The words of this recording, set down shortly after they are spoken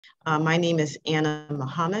My name is Anna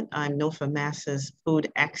Muhammad. I'm NOFA MASS's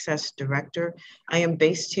Food Access Director. I am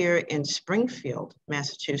based here in Springfield,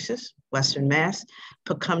 Massachusetts, Western Mass,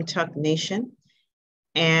 Pecumtuck Nation.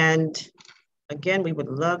 And again, we would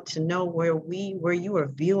love to know where you are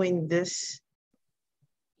viewing this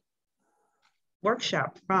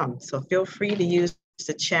workshop from. So feel free to use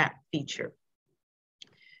the chat feature.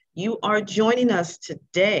 You are joining us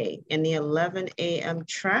today in the 11 a.m.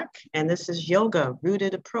 track, and this is Yoga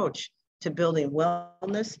Rooted Approach to Building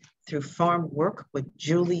Wellness Through Farm Work with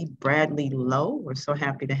Julie Bradley Lowe. We're so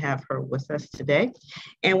happy to have her with us today.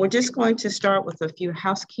 And we're just going to start with a few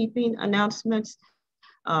housekeeping announcements,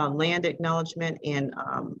 land acknowledgement, and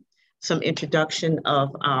some introduction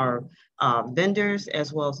of our vendors,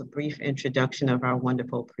 as well as a brief introduction of our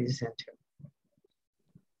wonderful presenter.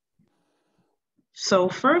 So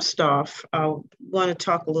first off, I want to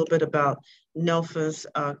talk a little bit about NOFA's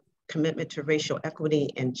commitment to racial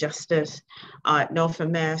equity and justice. At NOFA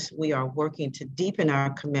Mass, we are working to deepen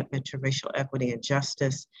our commitment to racial equity and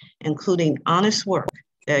justice, including honest work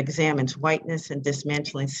that examines whiteness and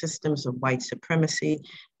dismantling systems of white supremacy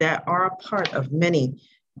that are a part of many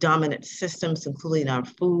dominant systems, including our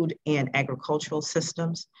food and agricultural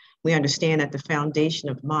systems. We understand that the foundation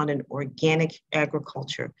of modern organic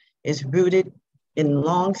agriculture is rooted in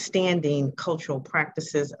long-standing cultural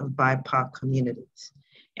practices of BIPOC communities.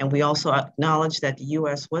 And we also acknowledge that the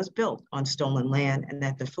US was built on stolen land and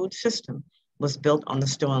that the food system was built on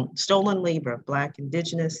the stolen labor of Black,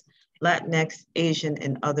 Indigenous, Latinx, Asian,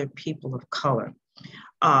 and other people of color.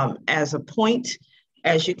 As a point,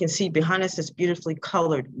 as you can see behind us, this beautifully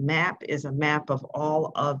colored map is a map of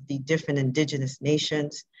all of the different Indigenous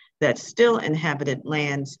nations that still inhabited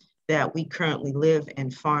lands that we currently live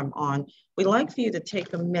and farm on. We'd like for you to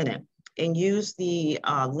take a minute and use the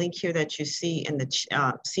link here that you see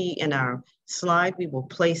in our slide. We will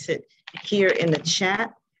place it here in the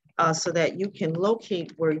chat so that you can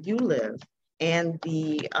locate where you live and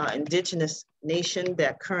the Indigenous nation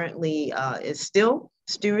that currently is still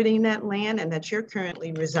stewarding that land and that you're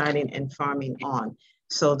currently residing and farming on,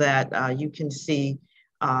 so that you can see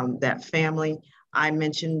that family. I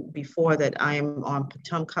mentioned before that I am on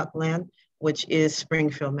Pecumtuck land, which is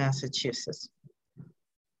Springfield, Massachusetts.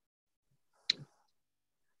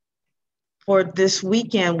 For this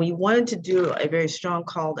weekend, we wanted to do a very strong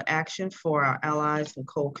call to action for our allies and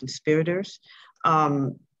co-conspirators.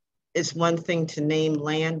 It's one thing to name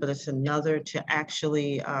land, but it's another to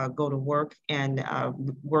actually go to work and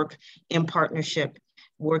work in partnership,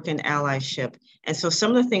 work in allyship. And so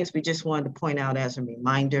some of the things we just wanted to point out as a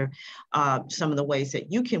reminder, some of the ways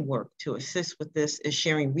that you can work to assist with this is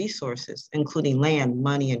sharing resources, including land,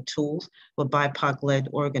 money, and tools with BIPOC-led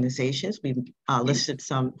organizations. We've listed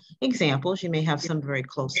some examples. You may have some very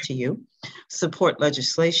close to you. Support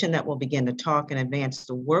legislation that will begin to talk and advance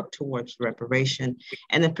the work towards reparation,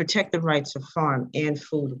 and then protect the rights of farm and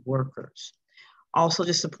food workers. Also,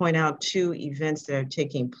 just to point out 2 events that are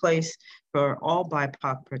taking place for all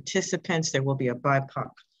BIPOC participants. There will be a BIPOC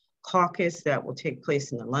caucus that will take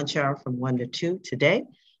place in the lunch hour from 1 to 2 today.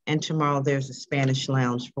 And tomorrow there's a Spanish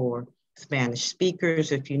lounge for Spanish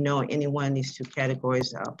speakers. If you know anyone in these 2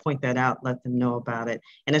 categories, point that out, let them know about it.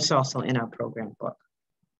 And it's also in our program book.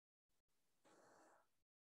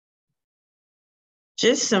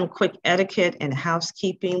 Just some quick etiquette and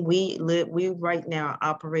housekeeping. We right now are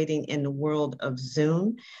operating in the world of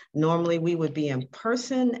Zoom. Normally we would be in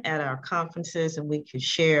person at our conferences and we could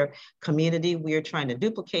share community. We are trying to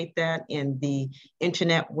duplicate that in the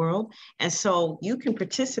internet world. And so you can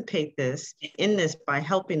participate in this by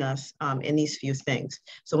helping us in these few things.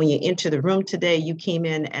 So when you enter the room today, you came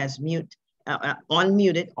in as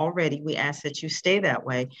unmuted already. We ask that you stay that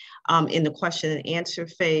way. In the question and answer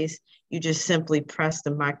phase, you just simply press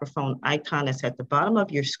the microphone icon that's at the bottom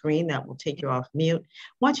of your screen that will take you off mute.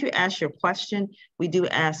 Once you ask your question, we do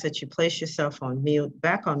ask that you place yourself on mute,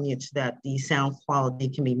 back on mute, so that the sound quality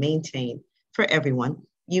can be maintained for everyone.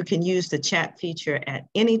 You can use the chat feature at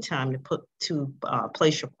any time to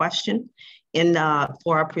place your question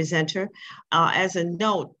for our presenter. As a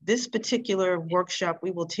note, this particular workshop,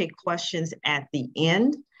 we will take questions at the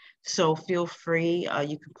end. So feel free,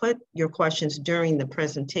 you can put your questions during the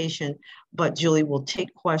presentation, but Julie will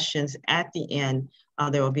take questions at the end.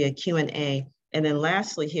 There will be a Q&A. And then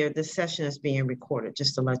lastly here, this session is being recorded,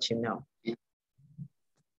 just to let you know.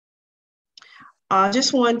 I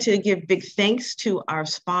just want to give big thanks to our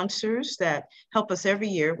sponsors that help us every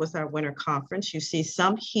year with our winter conference. You see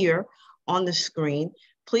some here on the screen.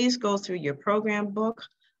 Please go through your program book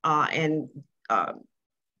and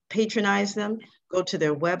patronize them. go to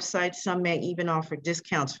their website. Some may even offer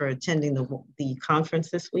discounts for attending the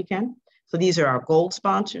conference this weekend. So these are our gold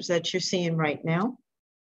sponsors that you're seeing right now.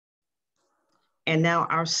 And now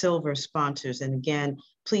our silver sponsors. And again,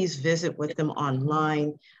 please visit with them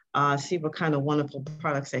online, see what kind of wonderful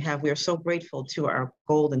products they have. We are so grateful to our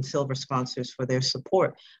gold and silver sponsors for their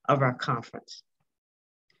support of our conference.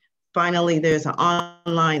 Finally, there's an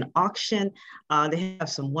online auction. They have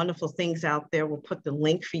some wonderful things out there. We'll put the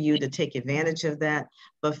link for you to take advantage of that,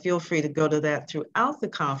 but feel free to go to that throughout the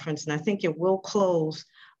conference. And I think it will close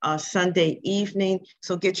Sunday evening.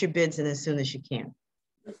 So get your bids in as soon as you can.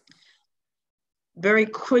 Very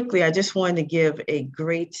quickly, I just wanted to give a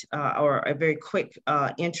great or a very quick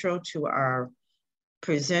intro to our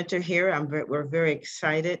presenter here. We're very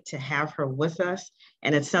excited to have her with us,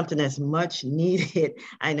 and it's something that's much needed.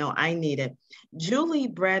 I know I need it. Julie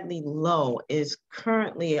Bradley Lowe is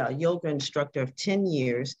currently a yoga instructor of 10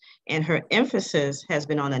 years, and her emphasis has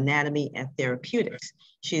been on anatomy and therapeutics.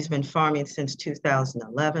 She's been farming since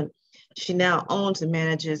 2011. She now owns and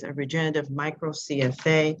manages a regenerative micro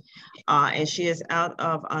CFA, and she is out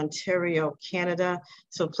of Ontario, Canada.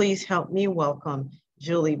 So please help me welcome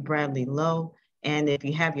Julie Bradley Lowe. And if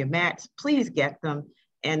you have your mats, please get them,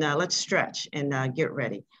 and let's stretch and get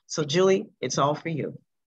ready. So Julie, it's all for you.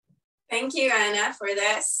 Thank you, Anna, for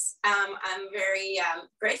this. I'm very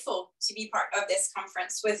grateful to be part of this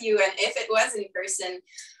conference with you. And if it was in person,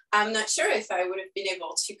 I'm not sure if I would have been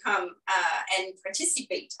able to come and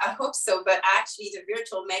participate. I hope so, but actually the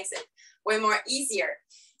virtual makes it way more easier.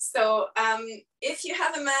 So if you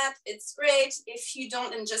have a mat, it's great. If you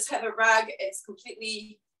don't and just have a rug, it's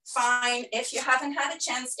completely fine. If you haven't had a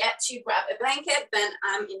chance yet to grab a blanket, then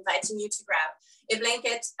I'm inviting you to grab a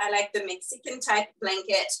blanket. I like the Mexican type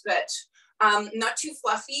blanket, but not too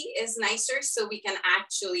fluffy is nicer, so we can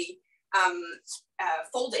actually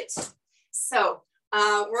fold it. So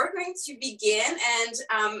we're going to begin, and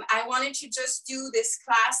I wanted to just do this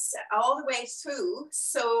class all the way through,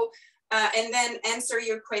 so and then answer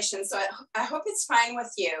your questions. So I hope it's fine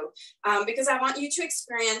with you, because I want you to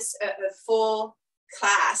experience a full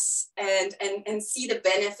class and see the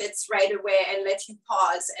benefits right away, and let you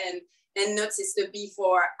pause and notice the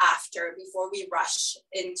before after before we rush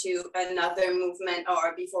into another movement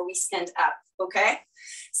or before we stand up. Okay,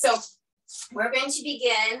 so we're going to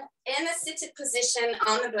begin in a seated position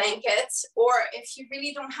on a blanket, or if you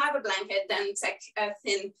really don't have a blanket, then take a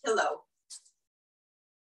thin pillow.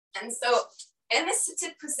 And so in a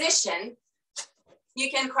seated position, you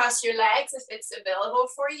can cross your legs if it's available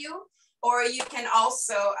for you, or you can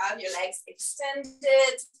also have your legs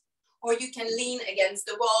extended, or you can lean against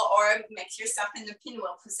the wall or make yourself in the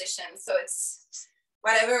pinwheel position. So it's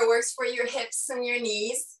whatever works for your hips and your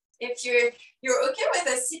knees. If you're okay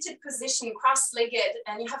with a seated position, cross-legged,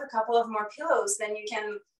 and you have a couple of more pillows, then you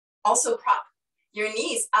can also prop your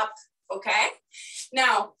knees up, okay?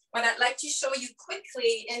 Now, what I'd like to show you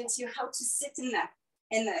quickly into how to sit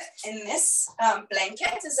in this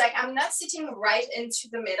blanket is like, I'm not sitting right into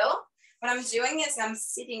the middle. What I'm doing is I'm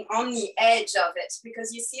sitting on the edge of it,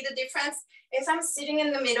 because you see the difference? If I'm sitting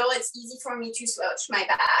in the middle, it's easy for me to slouch my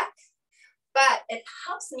back, but it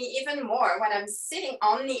helps me even more when I'm sitting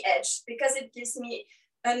on the edge, because it gives me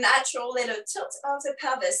a natural little tilt of the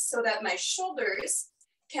pelvis so that my shoulders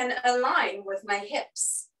can align with my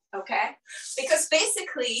hips, okay? Because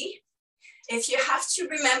basically, if you have to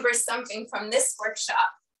remember something from this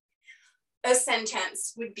workshop, a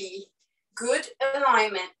sentence would be, good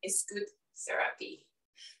alignment is good therapy.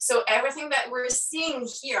 So everything that we're seeing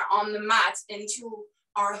here on the mat into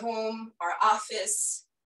our home, our office,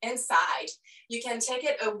 inside, you can take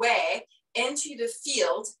it away into the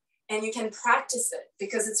field and you can practice it,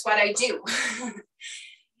 because it's what I do.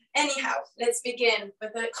 Anyhow, let's begin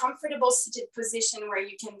with a comfortable seated position where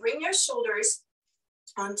you can bring your shoulders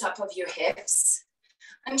on top of your hips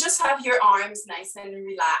and just have your arms nice and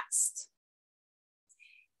relaxed.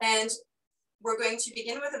 And we're going to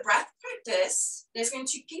begin with a breath practice that's going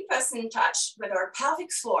to keep us in touch with our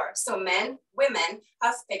pelvic floor. So men, women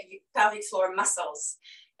have pelvic floor muscles.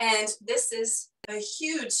 And this is a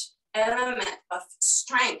huge element of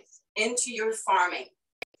strength into your farming.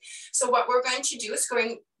 So what we're going to do is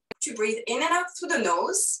going to breathe in and out through the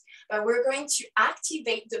nose, but we're going to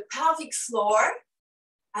activate the pelvic floor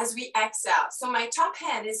as we exhale. So my top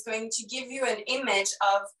hand is going to give you an image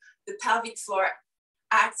of the pelvic floor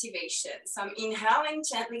activation. So I'm inhaling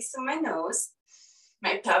gently through my nose.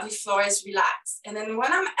 My pelvic floor is relaxed. And then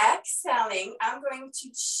when I'm exhaling, I'm going to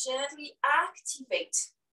gently activate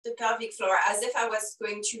the pelvic floor as if I was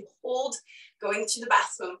going to hold going to the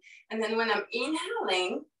bathroom. And then when I'm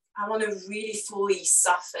inhaling, I want to really fully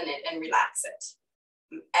soften it and relax it.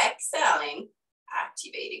 exhaling,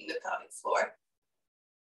 activating the pelvic floor.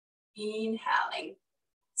 Inhaling,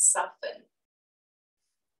 soften.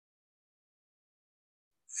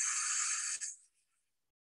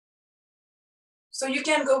 So you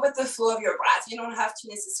can go with the flow of your breath. You don't have to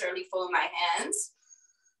necessarily follow my hands.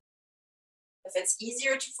 If it's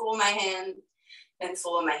easier to follow my hand, then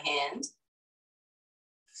follow my hand.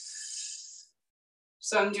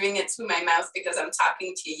 So I'm doing it through my mouth because I'm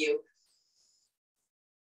talking to you.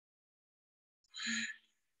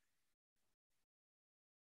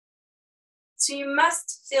 So you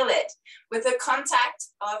must feel it with the contact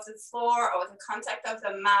of the floor or the contact of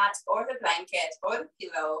the mat or the blanket or the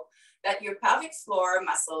pillow, that your pelvic floor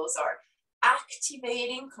muscles are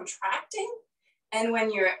activating, contracting. And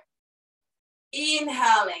when you're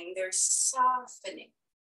inhaling, they're softening.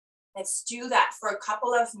 Let's do that for a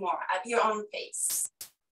couple of more at your own pace.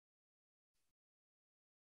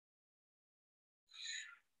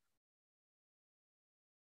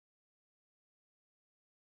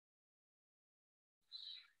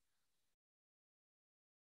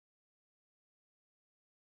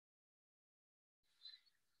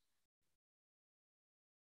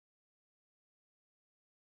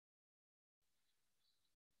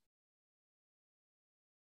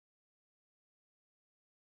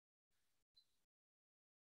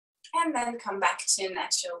 And then come back to a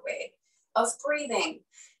natural way of breathing.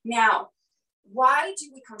 Now, why do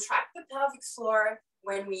we contract the pelvic floor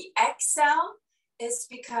when we exhale? It's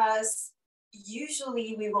because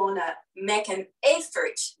usually we want to make an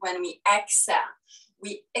effort when we exhale.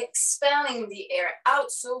 We expelling the air out,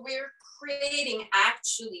 so we're creating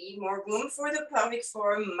actually more room for the pelvic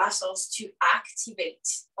floor muscles to activate,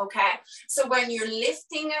 okay? So when you're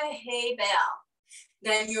lifting a hay bale,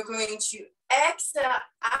 then you're going to exhale,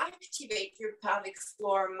 activate your pelvic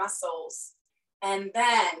floor muscles, and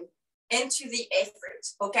then into the effort,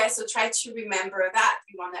 okay? So try to remember that.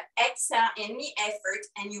 You want to exhale in the effort,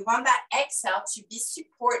 and you want that exhale to be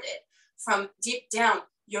supported from deep down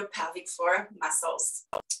your pelvic floor muscles.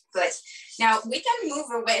 Good. Now we can move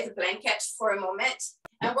away the blanket for a moment,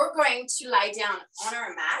 and we're going to lie down on our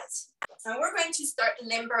mat, and we're going to start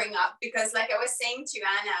limbering up, because like I was saying to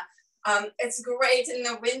Anna, it's great in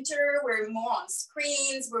the winter. We're more on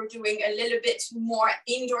screens. We're doing a little bit more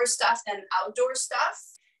indoor stuff than outdoor stuff.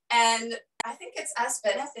 And I think it's as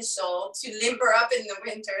beneficial to limber up in the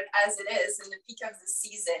winter as it is in the peak of the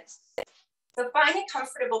season. So find a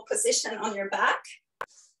comfortable position on your back,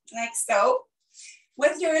 like so,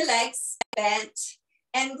 with your legs bent,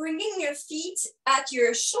 and bringing your feet at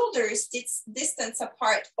your shoulders distance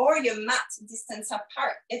apart, or your mat distance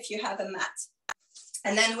apart if you have a mat.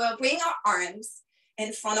 And then we'll bring our arms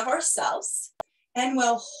in front of ourselves, and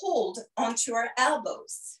we'll hold onto our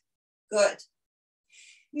elbows. Good.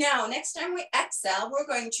 Now, next time we exhale, we're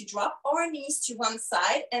going to drop our knees to one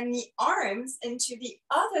side and the arms into the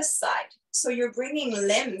other side. So you're bringing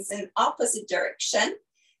limbs in opposite direction.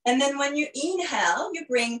 And then when you inhale, you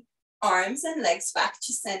bring arms and legs back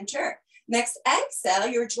to center. Next exhale,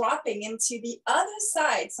 you're dropping into the other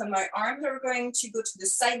side. So my arms are going to go to the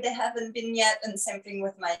side they haven't been yet, and same thing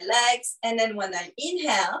with my legs. And then when I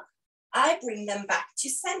inhale, I bring them back to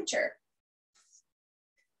center.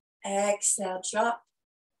 Exhale, drop.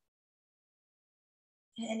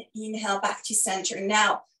 And inhale back to center.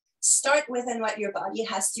 Now, start within what your body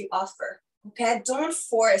has to offer, okay? Don't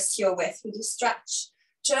force your way through the stretch.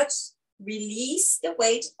 Just release the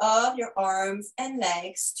weight of your arms and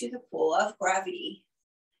legs to the pull of gravity.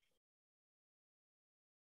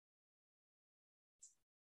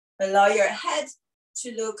 Allow your head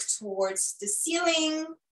to look towards the ceiling,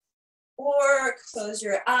 or close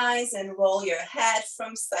your eyes and roll your head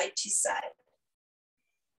from side to side.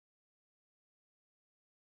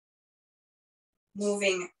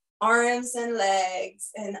 Moving arms and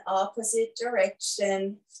legs in opposite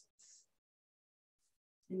direction.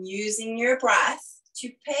 And using your breath to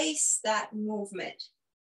pace that movement.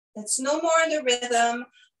 That's no more the rhythm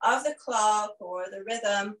of the clock or the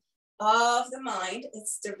rhythm of the mind.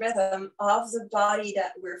 It's the rhythm of the body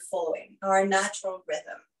that we're following, our natural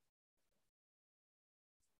rhythm.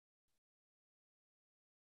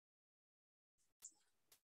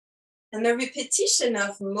 And the repetition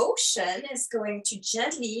of motion is going to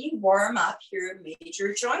gently warm up your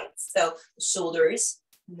major joints. So the shoulders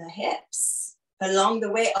and the hips. Along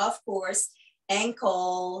the way, of course,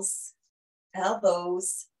 ankles,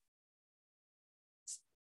 elbows.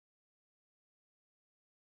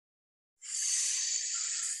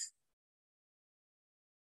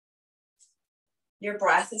 Your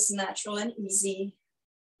breath is natural and easy.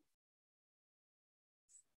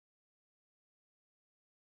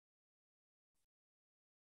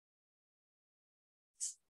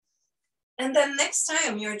 And then next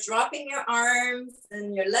time you're dropping your arms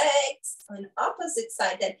and your legs on opposite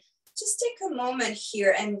side, then just take a moment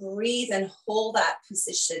here and breathe and hold that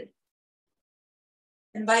position.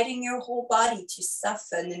 Inviting your whole body to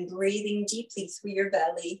soften and breathing deeply through your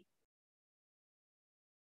belly.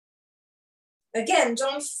 Again,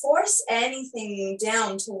 don't force anything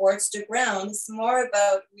down towards the ground. It's more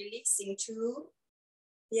about releasing to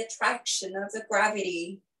the attraction of the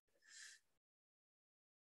gravity.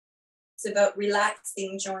 It's about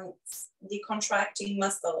relaxing joints, decontracting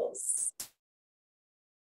muscles.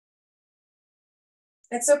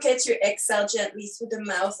 It's okay to exhale gently through the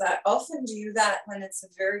mouth. I often do that when it's a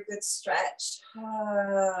very good stretch.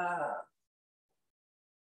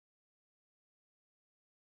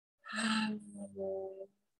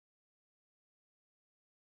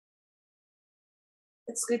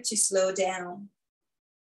 It's good to slow down.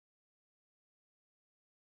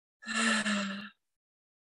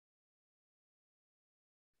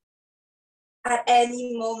 At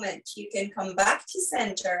any moment, you can come back to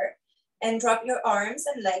center and drop your arms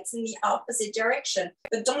and legs in the opposite direction.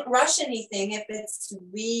 But don't rush anything if it's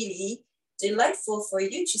really delightful for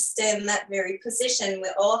you to stay in that very position.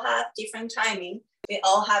 We all have different timing. We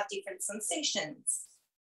all have different sensations.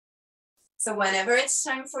 So whenever it's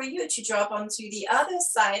time for you to drop onto the other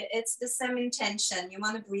side, it's the same intention. You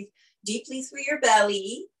want to breathe deeply through your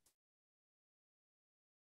belly.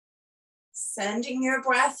 Sending your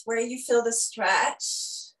breath where you feel the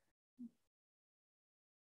stretch.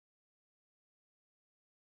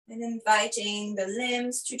 And inviting the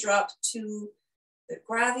limbs to drop to the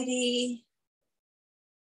gravity.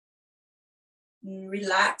 And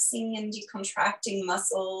relaxing and decontracting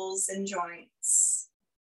muscles and joints.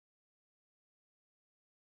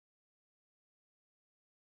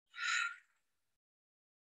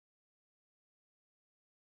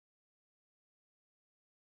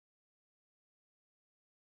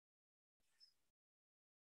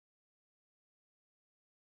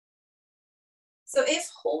 So if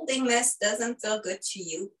holding this doesn't feel good to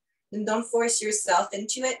you, then don't force yourself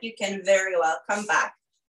into it. You can very well come back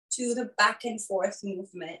to the back and forth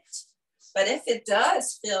movement. But if it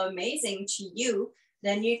does feel amazing to you,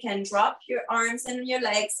 then you can drop your arms and your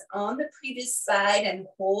legs on the previous side and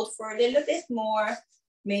hold for a little bit more,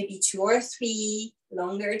 maybe 2 or 3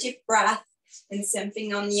 longer deep breaths, and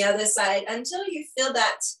something on the other side until you feel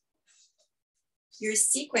that your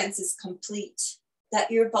sequence is complete,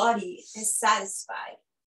 that your body is satisfied.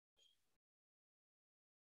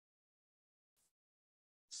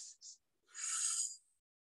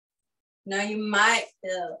 Now you might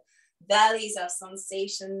feel valleys of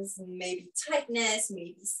sensations, maybe tightness,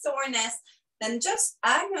 maybe soreness. Then just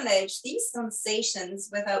acknowledge these sensations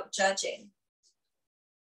without judging.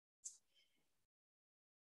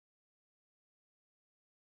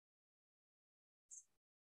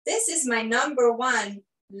 This is my #1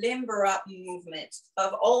 limber up movement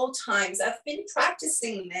of all times. I've been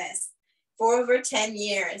practicing this for over 10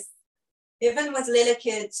 years, even with little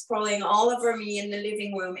kids crawling all over me in the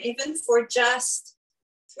living room, even for just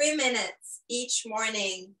 3 minutes each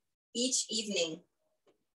morning, each evening.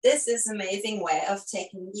 This is an amazing way of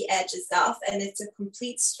taking the edges off, and it's a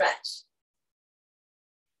complete stretch.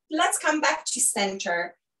 Let's come back to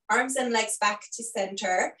center, arms and legs back to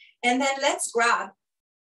center, and then let's grab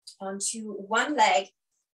onto one leg,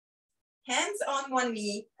 hands on one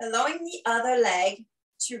knee, allowing the other leg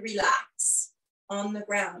to relax on the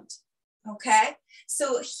ground, okay?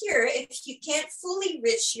 So here, if you can't fully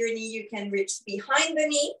reach your knee, you can reach behind the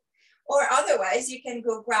knee, or otherwise you can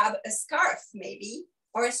go grab a scarf maybe,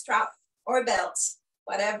 or a strap, or a belt,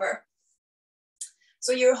 whatever.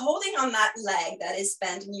 So you're holding on that leg that is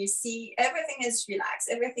bent, and you see everything is relaxed,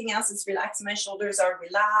 everything else is relaxed, my shoulders are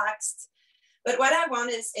relaxed. But what I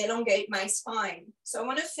want is elongate my spine. So I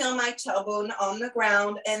want to feel my tailbone on the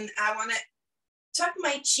ground, and I want to tuck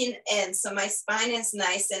my chin in so my spine is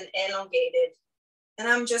nice and elongated. And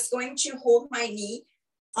I'm just going to hold my knee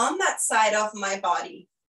on that side of my body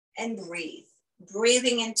and breathe,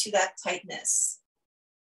 breathing into that tightness.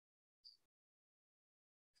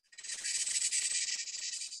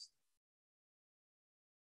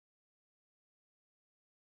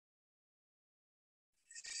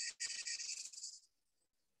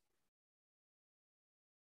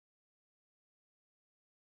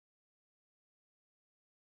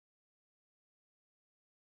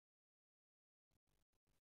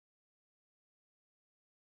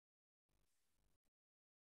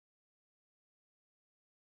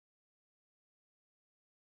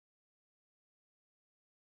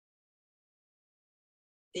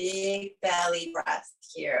 Big belly breath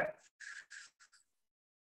here.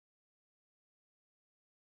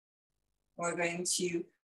 We're going to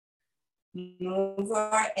move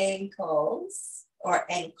our ankles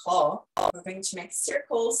or ankle. We're going to make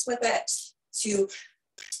circles with it to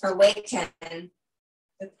awaken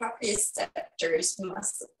the proprioceptors,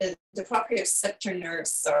 the proprioceptor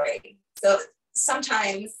nerves, sorry. So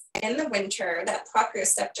sometimes in the winter, that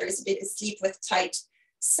proprioceptor is a bit asleep with tight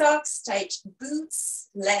socks, tight boots,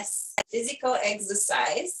 less physical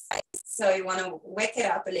exercise. So you want to wake it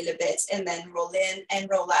up a little bit and then roll in and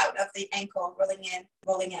roll out of the ankle, rolling in,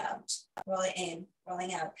 rolling out, rolling in,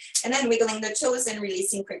 rolling out. And then wiggling the toes and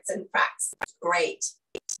releasing cricks and cracks. Great.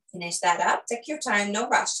 Finish that up. Take your time, no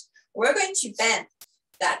rush. We're going to bend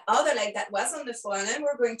that other leg that was on the floor, and then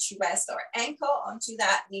we're going to rest our ankle onto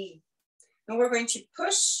that knee. And we're going to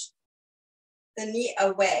push the knee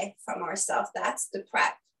away from ourselves. That's the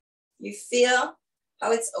prep. You feel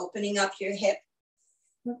how it's opening up your hip.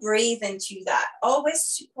 Breathe into that. Always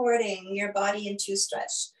supporting your body into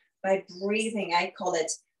stretch by breathing. I call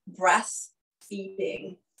it breath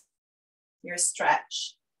feeding your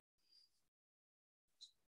stretch.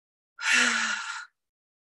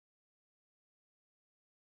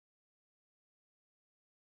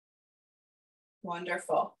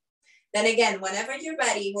 Wonderful. Then again, whenever you're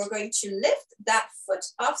ready, we're going to lift that foot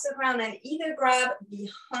off the ground and either grab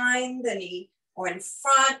behind the knee or in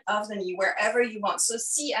front of the knee, wherever you want. So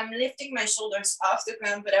see, I'm lifting my shoulders off the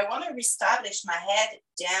ground, but I want to reestablish my head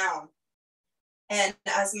down. And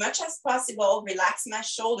as much as possible, relax my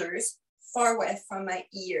shoulders far away from my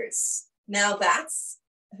ears. Now that's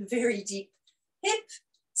a very deep hip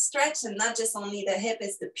stretch, and not just only the hip,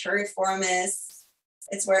 it's the piriformis.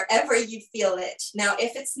 It's wherever you feel it. Now,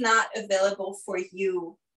 if it's not available for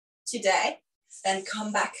you today, then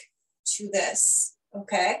come back to this,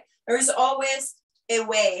 okay? There's always a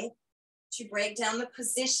way to break down the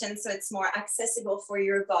position so it's more accessible for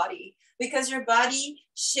your body, because your body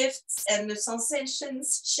shifts and the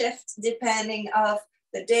sensations shift depending on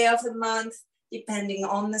the day of the month, depending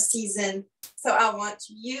on the season. So I want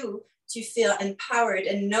you to feel empowered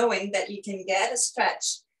and knowing that you can get a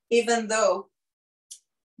stretch even though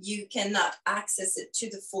you cannot access it to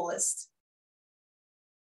the fullest.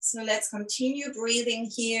 So let's continue breathing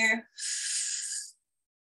here.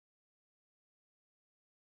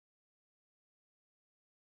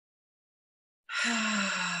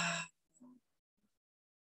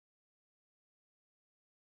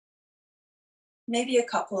 Maybe a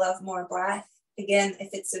couple of more breaths. Again, if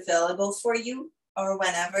it's available for you, or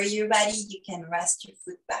whenever you're ready, you can rest your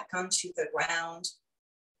foot back onto the ground.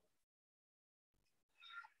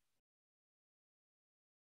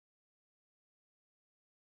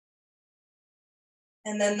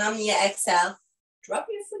 And then on your exhale, drop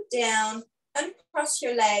your foot down, uncross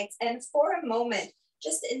your legs, and for a moment,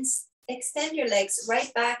 just extend your legs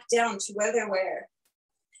right back down to where they were.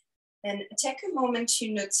 And take a moment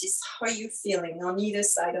to notice how you're feeling on either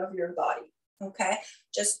side of your body, okay?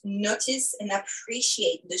 Just notice and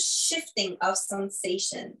appreciate the shifting of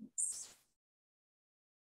sensations.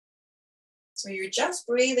 So you're just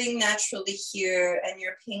breathing naturally here and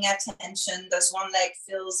you're paying attention. Does one leg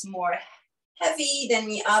feels more heavy than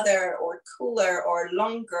the other, or cooler, or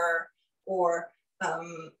longer, or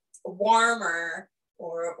warmer,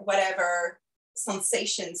 or whatever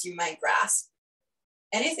sensations you might grasp.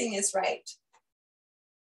 Anything is right.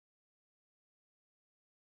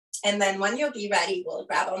 And then when you'll be ready, we'll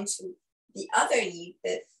grab onto the other knee,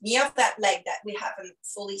 the knee of that leg that we haven't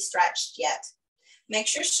fully stretched yet. Make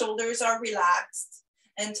sure shoulders are relaxed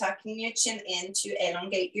and tucking your chin in to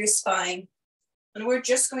elongate your spine. And we're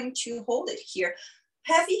just going to hold it here.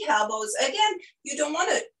 Heavy elbows. Again, you don't want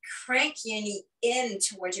to crank your knee in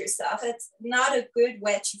towards yourself. It's not a good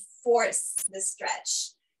way to force the stretch.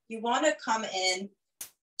 You want to come in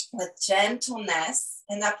with gentleness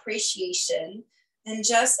and appreciation and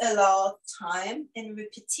just allow time and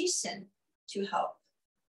repetition to help.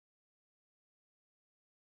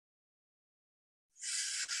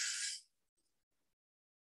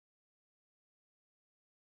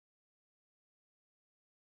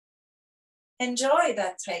 Enjoy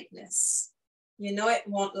that tightness. You know it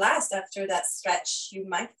won't last after that stretch. You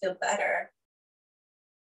might feel better.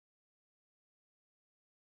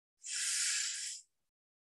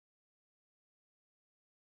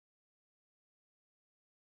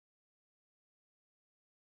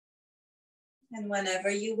 And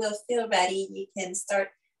whenever you will feel ready, you can start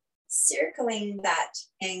circling that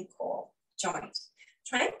ankle joint,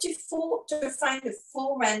 trying to find the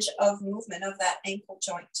full range of movement of that ankle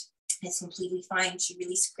joint. It's completely fine to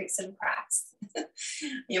release cricks and cracks.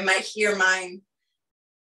 You might hear mine.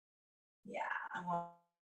 Yeah, I want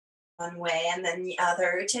one way and then the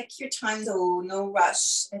other. Take your time though, no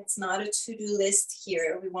rush. It's not a to-do list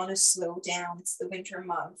here. We want to slow down. It's the winter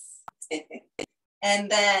month. And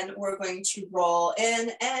then we're going to roll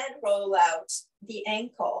in and roll out the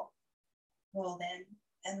ankle. Roll in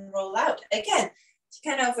and roll out. Again, to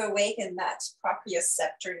kind of awaken that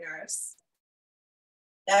proprioceptor nerves.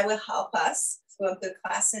 That will help us throughout the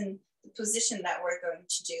class in the position that we're going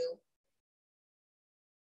to do.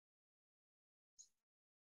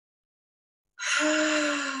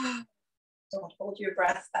 Don't hold your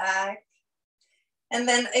breath back. And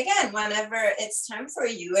then again, whenever it's time for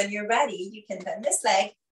you and you're ready, you can bend this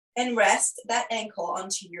leg and rest that ankle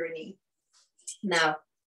onto your knee. Now,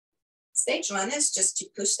 stage one is just to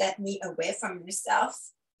push that knee away from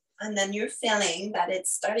yourself. And then you're feeling that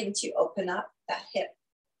it's starting to open up that hip.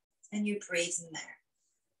 And you breathe in there.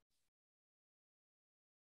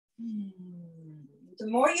 The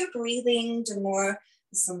more you're breathing, the more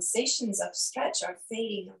the sensations of stretch are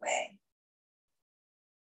fading away.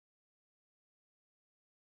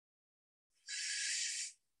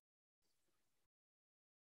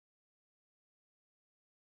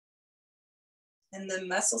 And the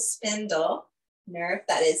muscle spindle nerve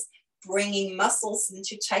that is bringing muscles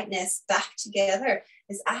into tightness back together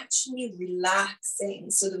is actually relaxing.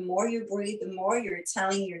 So the more you breathe, the more you're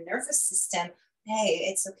telling your nervous system, hey,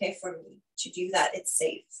 it's okay for me to do that, it's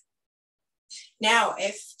safe. Now,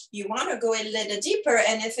 if you want to go a little deeper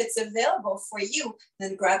and if it's available for you,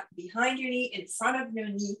 then grab behind your knee, in front of your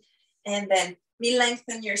knee, and then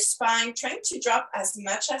lengthen your spine, trying to drop as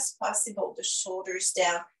much as possible the shoulders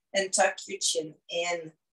down and tuck your chin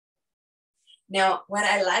in. Now, what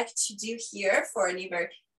I like to do here for an even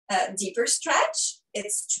deeper stretch,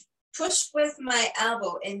 is to push with my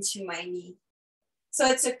elbow into my knee. So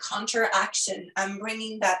it's a counter action. I'm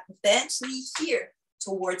bringing that bent knee here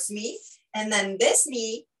towards me. And then this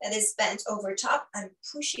knee that is bent over top, I'm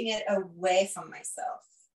pushing it away from myself.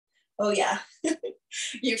 Oh yeah,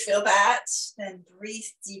 you feel that? Then breathe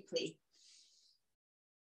deeply.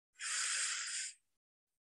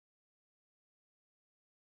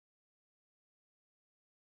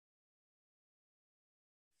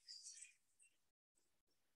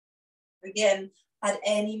 Again, at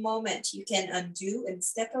any moment, you can undo and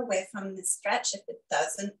step away from the stretch if it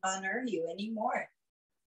doesn't honor you anymore.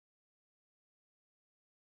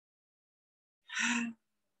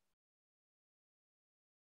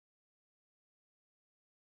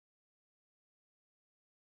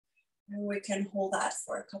 And we can hold that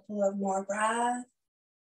for a couple of more breaths.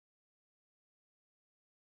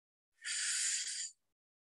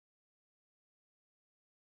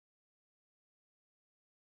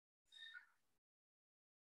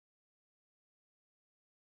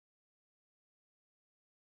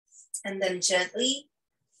 And then gently,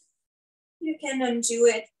 you can undo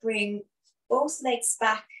it, bring both legs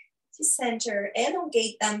back to center,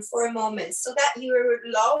 elongate them for a moment so that you're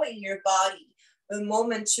allowing your body a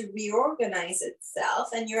moment to reorganize itself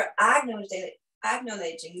and you're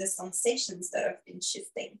acknowledging the sensations that have been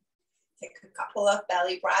shifting. Take a couple of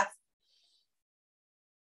belly breaths.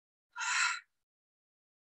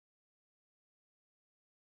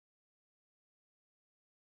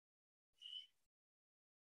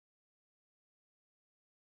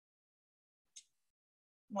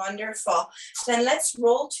 Wonderful. Then let's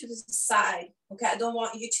roll to the side. Okay, I don't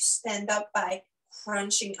want you to stand up by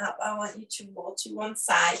crunching up. I want you to roll to one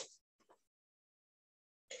side.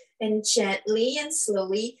 And gently and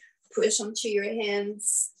slowly push onto your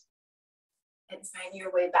hands and find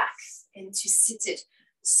your way back into seated.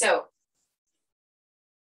 So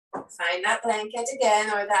find that blanket again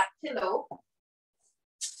or that pillow.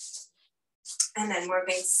 And then we're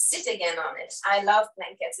going to sit again on it. I love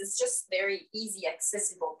blankets. It's just very easy,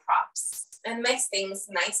 accessible props and makes things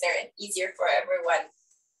nicer and easier for everyone.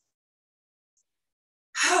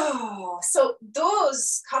 Oh, so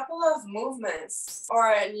those couple of movements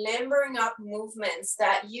or limbering up movements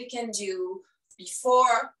that you can do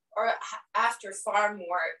before or after farm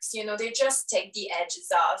works, you know, they just take the edges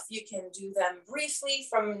off. You can do them briefly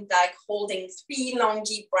from like holding 3 long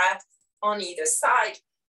deep breaths on either side.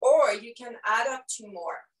 Or you can add up 2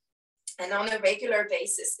 more. And on a regular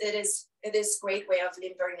basis, it is a great way of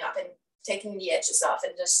limbering up and taking the edges off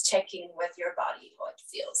and just checking with your body how it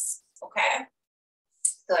feels, okay?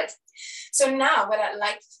 Good. So now what I'd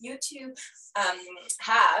like you to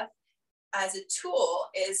have as a tool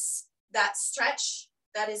is that stretch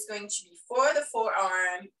that is going to be for the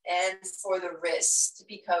forearm and for the wrist,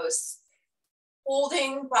 because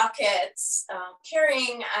holding buckets,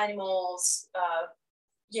 carrying animals,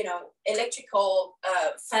 you know, electrical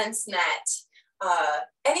fence net,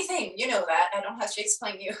 anything, you know that. I don't have to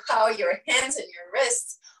explain to you how your hands and your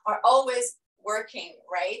wrists are always working,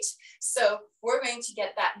 right? So we're going to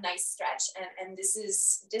get that nice stretch. And this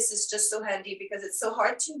is just so handy because it's so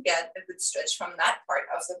hard to get a good stretch from that part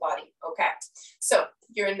of the body, okay? So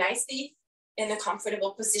you're nicely in a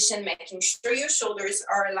comfortable position, making sure your shoulders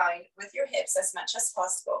are aligned with your hips as much as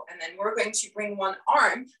possible. And then we're going to bring one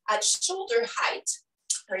arm at shoulder height,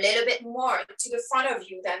 a little bit more to the front of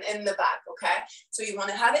you than in the back, okay? So you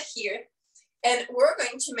wanna have it here. And we're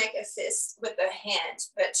going to make a fist with a hand,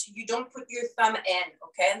 but you don't put your thumb in,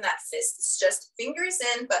 okay? In that fist, it's just fingers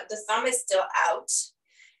in, but the thumb is still out.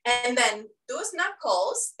 And then those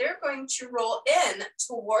knuckles, they're going to roll in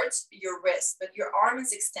towards your wrist, but your arm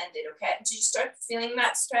is extended, okay? Do you start feeling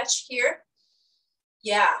that stretch here?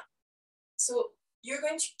 Yeah. So you're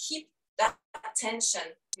going to keep that tension,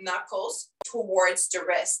 knuckles towards the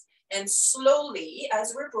wrist. And slowly,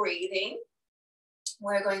 as we're breathing,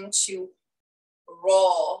 we're going to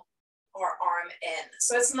roll our arm in.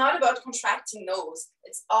 So it's not about contracting those.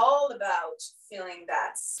 It's all about feeling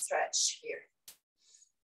that stretch here.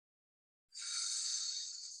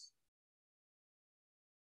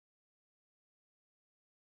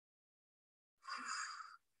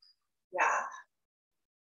 Yeah.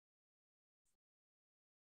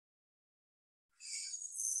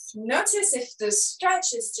 Notice if the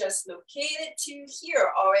stretch is just located to here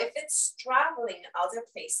or if it's traveling other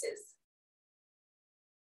places.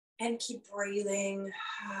 And keep breathing.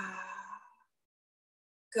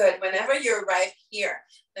 Good. Whenever you arrive here,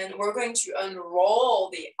 then we're going to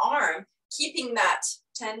unroll the arm, keeping that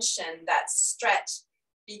tension, that stretch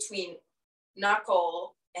between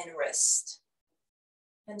knuckle and wrist.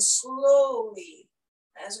 And slowly,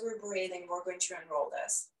 as we're breathing, we're going to unroll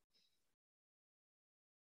this.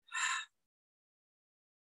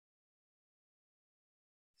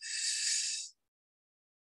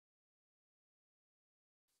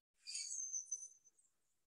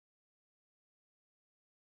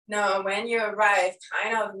 Now, when you arrive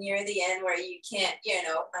kind of near the end where you can't,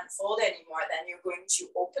 unfold anymore, then you're going to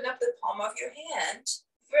open up the palm of your hand,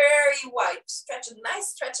 very wide, stretch, a nice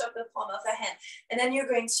stretch of the palm of the hand. And then you're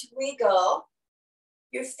going to wiggle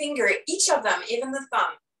your finger, each of them, even the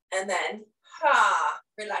thumb, and then,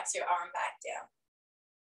 relax your arm back down.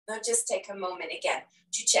 Now just take a moment again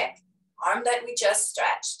to check. Arm that we just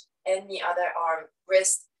stretched, and the other arm,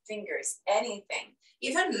 wrist, fingers, anything.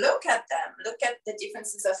 Even look at them. Look at the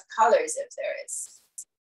differences of colors if there is.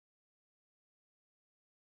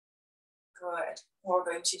 Good. We're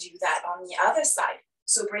going to do that on the other side.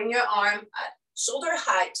 So bring your arm at shoulder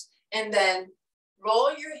height and then roll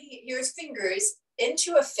your fingers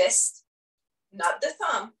into a fist, not the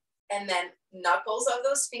thumb, and then knuckles of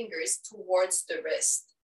those fingers towards the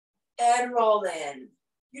wrist. And roll in.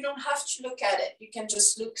 You don't have to look at it. You can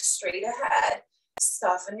just look straight ahead.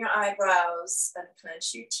 Soften your eyebrows and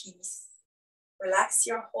clench your teeth. Relax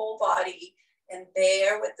your whole body and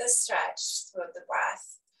bear with the stretch throughout the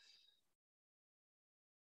breath.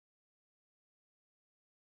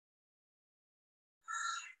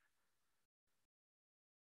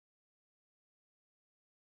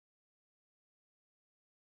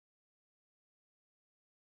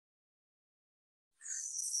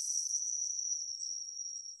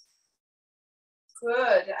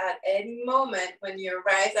 Good. At any moment when you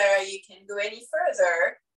arrive there, you can go any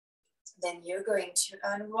further, then you're going to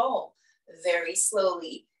unroll very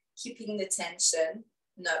slowly, keeping the tension,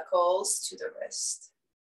 knuckles to the wrist.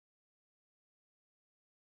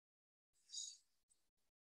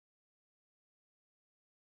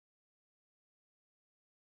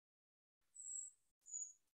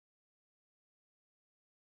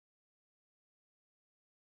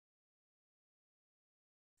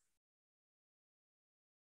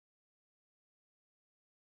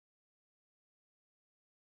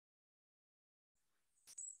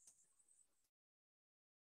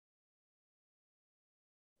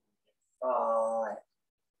 Forward.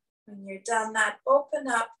 When you're done that, open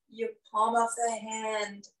up your palm of the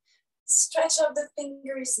hand. Stretch out the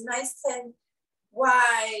fingers nice and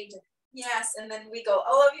wide. Yes, and then wiggle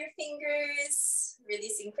all of your fingers,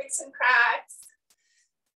 releasing cricks and cracks.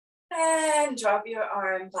 And drop your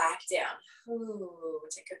arm back down. Ooh,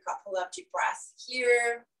 take a couple of deep breaths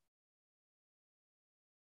here.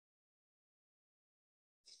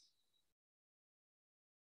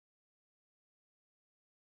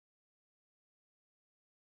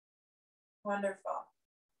 Wonderful.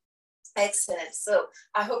 Excellent. So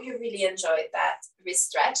I hope you really enjoyed that wrist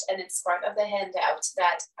stretch, and it's part of the handout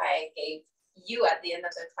that I gave you at the end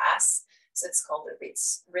of the class. So it's called the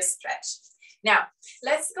wrist stretch. Now,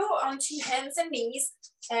 let's go on to hands and knees.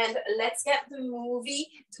 And let's get the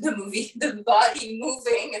body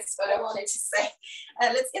moving. It's what I wanted to say.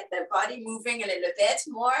 Let's get the body moving a little bit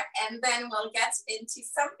more, and then we'll get into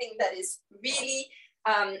something that is really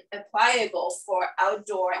applicable for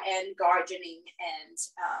outdoor and gardening and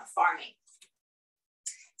farming.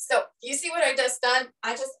 So you see what I just done?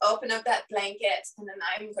 I just open up that blanket, and then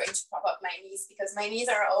I'm going to prop up my knees because my knees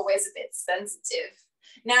are always a bit sensitive.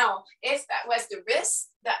 Now, if that was the wrists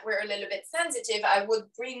that were a little bit sensitive, I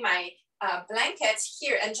would bring my blanket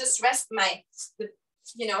here and just rest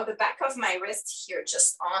the back of my wrist here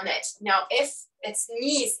just on it. Now, if it's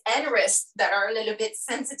knees and wrists that are a little bit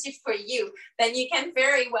sensitive for you, then you can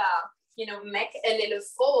very well, make a little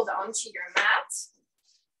fold onto your mat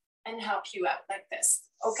and help you out like this,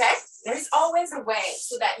 okay? There's always a way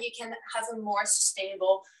so that you can have a more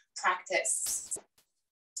sustainable practice.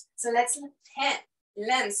 So let's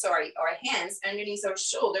land our hands underneath our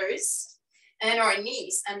shoulders and our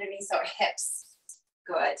knees underneath our hips.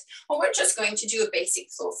 Good. Well, we're just going to do a basic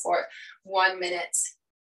flow for 1 minute.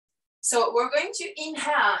 So we're going to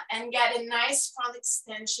inhale and get a nice front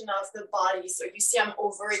extension of the body. So you see I'm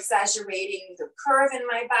over exaggerating the curve in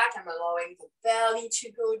my back. I'm allowing the belly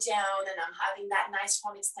to go down, and I'm having that nice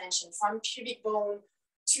front extension from pubic bone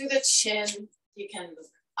to the chin. You can look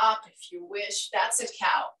up if you wish. That's a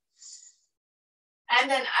cow. And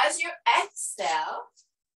then as you exhale,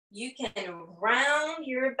 you can round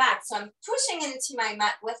your back. So I'm pushing into my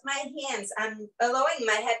mat with my hands. I'm allowing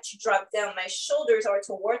my head to drop down. My shoulders are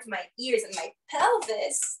towards my ears, and my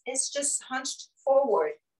pelvis is just hunched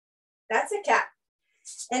forward. That's a cat.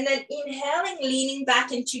 And then inhaling, leaning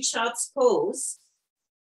back into child's pose.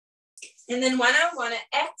 And then when I want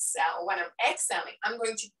to exhale, when I'm exhaling, I'm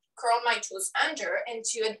going to curl my toes under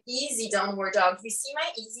into an easy downward dog. You see my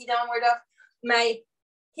easy downward dog? My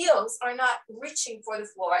heels are not reaching for the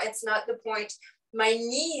floor. It's not the point. My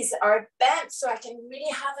knees are bent so I can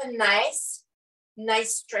really have a nice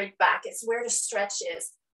straight back. It's where the stretch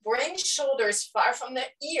is. Bring shoulders far from the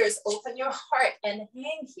ears. Open your heart and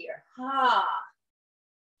hang here.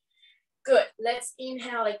 Good. Let's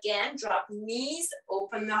inhale again. Drop knees.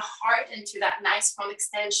 Open the heart into that nice front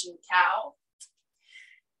extension, cow.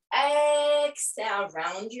 Exhale,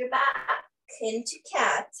 round your back into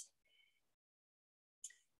cat.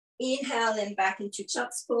 Inhale and back into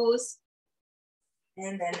child's pose.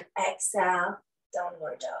 And then exhale,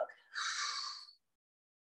 downward dog.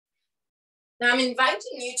 Now I'm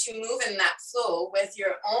inviting you to move in that flow with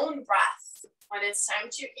your own breath. When it's time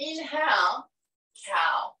to inhale,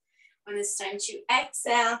 cow. When it's time to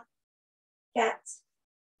exhale, cat.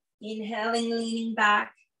 Inhaling, leaning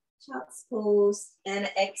back, child's pose,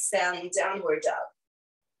 and exhaling, downward dog.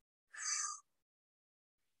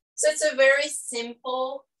 So it's a very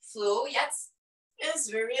simple flow. Yes, it's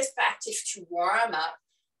very effective to warm up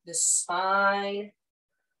the spine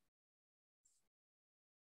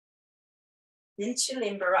and to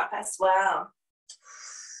limber up as well.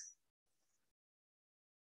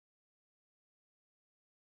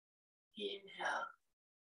 Inhale,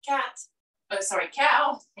 cat. Oh, sorry,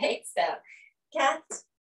 cow. Exhale, cat.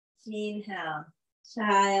 Inhale,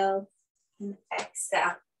 child. And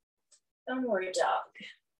exhale, downward dog.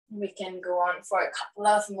 We can go on for a couple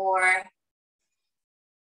of more.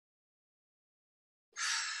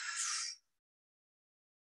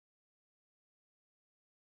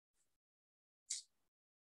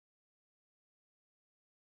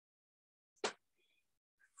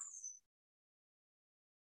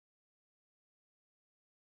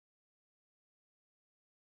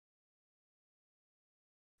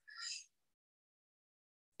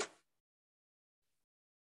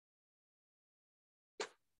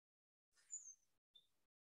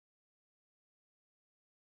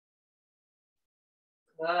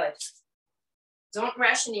 Good. Don't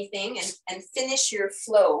rush anything and finish your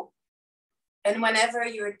flow. And whenever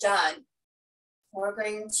you're done, we're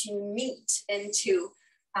going to meet into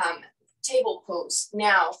table pose.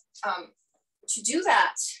 Now, to do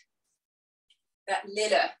that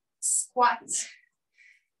little squat,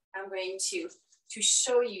 I'm going to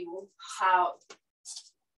show you how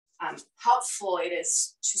helpful it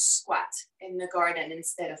is to squat in the garden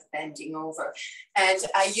instead of bending over. And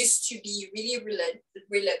I used to be really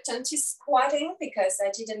reluctant to squatting because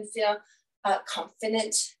I didn't feel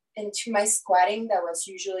confident into my squatting. That was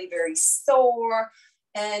usually very sore.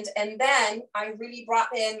 And then I really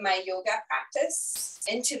brought in my yoga practice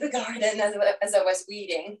into the garden as I was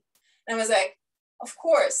weeding. And I was like, of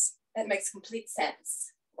course, that makes complete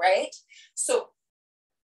sense, right? So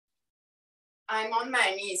I'm on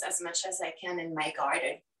my knees as much as I can in my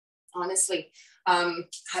garden, honestly.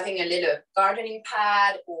 Having a little gardening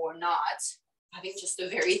pad or not, having just a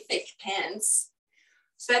very thick pants.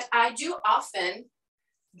 But I do often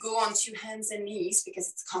go onto hands and knees because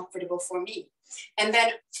it's comfortable for me. And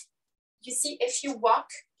then you see, if you walk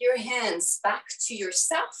your hands back to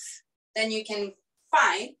yourself, then you can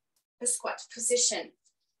find the squat position.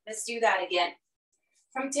 Let's do that again.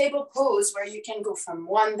 From table pose, where you can go from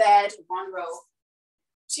one bed, one row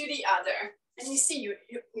to the other. And you see, you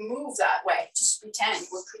move that way. Just pretend,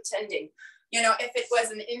 we're pretending. You know, if it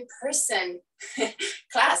was an in-person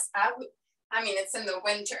class, I mean, it's in the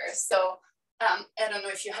winter. So I don't know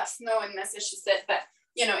if you have snow in Massachusetts, but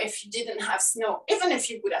you know, if you didn't have snow, even if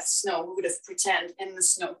you would have snow, we would have pretend in the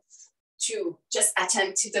snow to just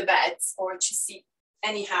attend to the beds or to see.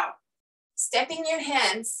 Anyhow, stepping your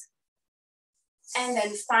hands and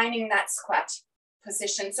then finding that squat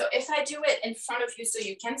position. So if I do it in front of you so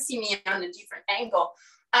you can see me on a different angle,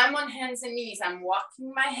 I'm on hands and knees. I'm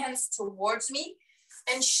walking my hands towards me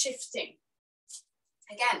and shifting.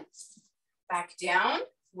 Again, back down,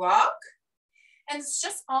 walk. And it's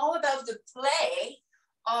just all about the play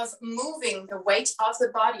of moving the weight of the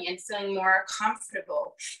body and feeling more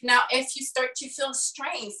comfortable. Now, if you start to feel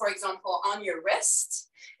strain, for example, on your wrist,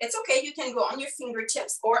 it's okay. You can go on your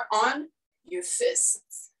fingertips or on your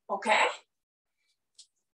fists, okay?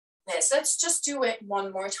 Let's just do it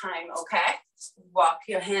one more time, okay? Walk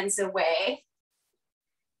your hands away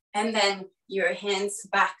and then your hands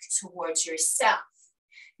back towards yourself.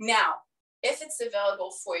 Now, if it's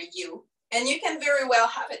available for you, and you can very well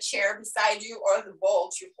have a chair beside you or the bowl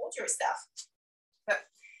to hold yourself. But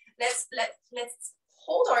let's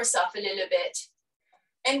hold ourselves a little bit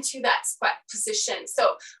into that squat position.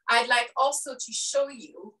 So I'd like also to show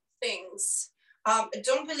you things.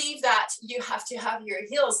 Don't believe that you have to have your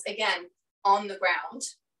heels again on the ground,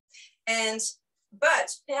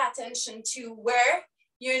 but pay attention to where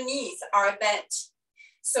your knees are bent.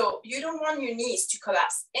 So you don't want your knees to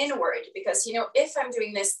collapse inward because, you know, if I'm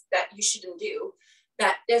doing this that you shouldn't do,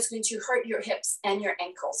 that is going to hurt your hips and your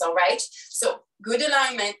ankles, all right? So good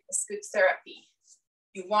alignment is good therapy.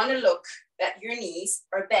 You want to look that your knees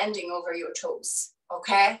are bending over your toes,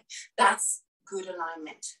 okay? That's good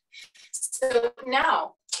alignment. So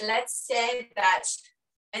now let's say that,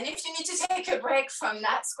 and if you need to take a break from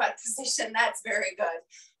that squat position, that's very good.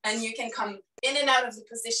 And you can come in and out of the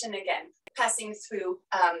position again, passing through,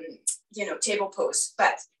 you know, table pose.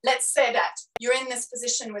 But let's say that you're in this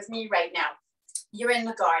position with me right now. You're in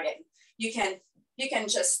the garden. You can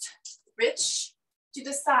just reach to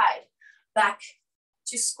the side, back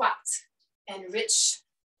to squat, and reach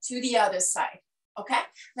to the other side. Okay,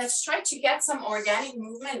 let's try to get some organic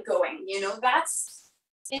movement going. You know, that's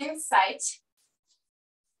insight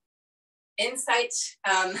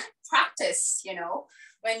practice. You know,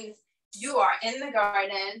 when you are in the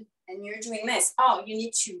garden and you're doing this, oh, you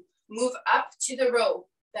need to move up to the row,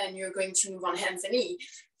 then you're going to move on hands and knees.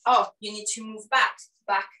 Oh, you need to move back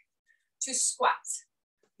to squat.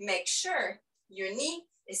 Make sure your knee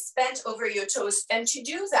is bent over your toes. And to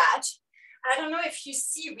do that, I don't know if you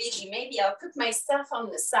see really, maybe I'll put myself on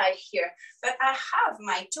the side here, but I have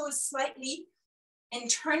my toes slightly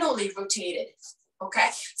internally rotated, okay?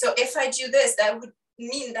 So if I do this, that would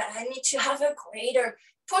mean that I need to have a greater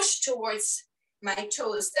push towards my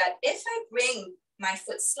toes, that if I bring my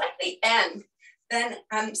foot slightly in, then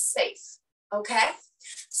I'm safe, okay?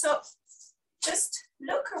 So just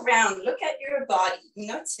look around, look at your body,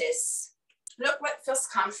 notice, look what feels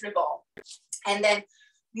comfortable, and then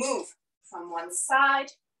move from one side,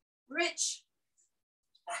 reach,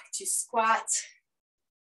 back to squat,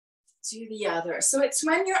 to the other. So it's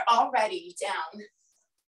when you're already down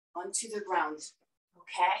onto the ground,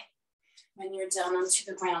 okay? When you're down onto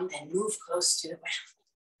the ground, then move close to the ground.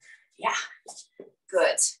 Yeah,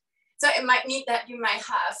 good. So it might mean that you might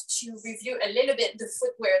have to review a little bit the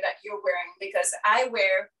footwear that you're wearing, because I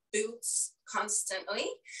wear boots constantly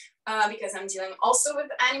because I'm dealing also with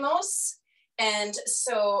animals. And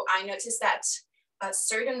so I noticed that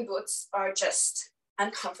certain boots are just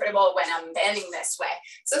uncomfortable when I'm bending this way.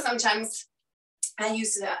 So sometimes I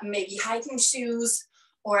use maybe hiking shoes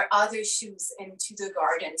or other shoes into the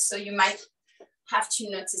garden. So you might have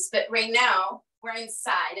to notice, but right now we're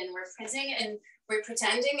inside and we're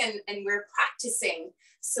pretending and we're practicing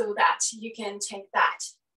so that you can take that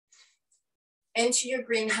into your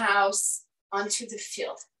greenhouse, onto the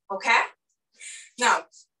field, okay? Now,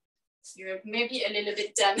 you're maybe a little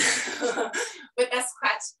bit done with that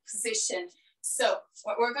squat position. So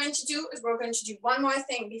what we're going to do is we're going to do one more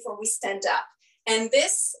thing before we stand up. And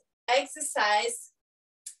this exercise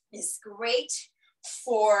is great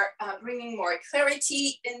for bringing more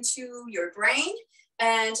clarity into your brain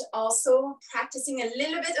and also practicing a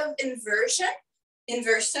little bit of inversion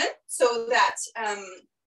so that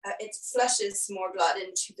it flushes more blood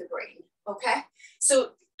into the brain, okay?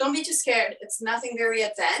 So don't be too scared. It's nothing very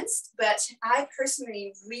advanced, but I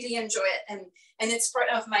personally really enjoy it, and it's part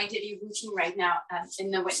of my daily routine right now in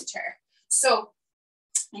the winter. So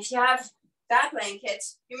if you have that blanket,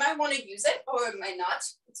 you might want to use it or might not.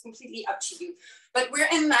 It's completely up to you. But we're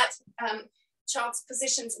in that child's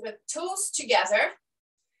positions with toes together,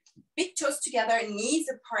 big toes together, knees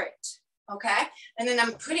apart, okay? And then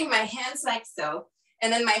I'm putting my hands like so,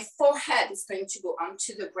 and then my forehead is going to go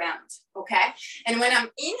onto the ground, okay? And when I'm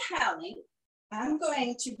inhaling, I'm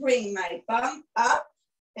going to bring my bum up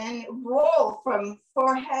and roll from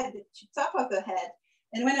forehead to top of the head.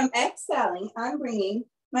 And when I'm exhaling, I'm bringing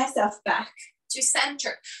myself back to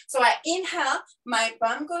center. So I inhale, my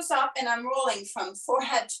bum goes up and I'm rolling from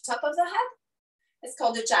forehead to top of the head. It's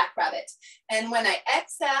called the jackrabbit. And when I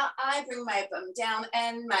exhale, I bring my bum down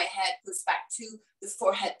and my head goes back to the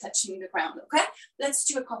forehead touching the ground, okay? Let's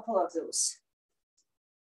do a couple of those.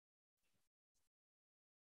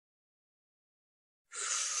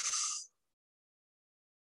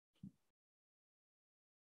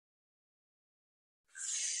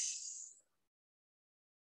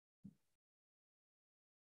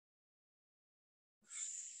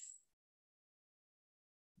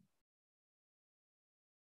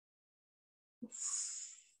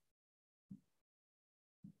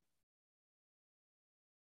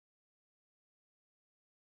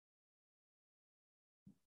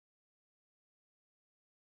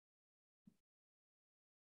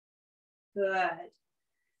 Good.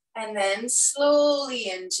 And then slowly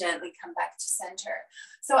and gently come back to center.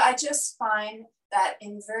 So I just find that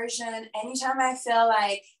inversion, anytime I feel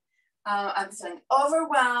like I'm feeling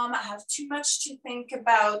overwhelmed, I have too much to think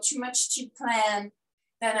about, too much to plan,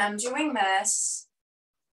 then I'm doing this.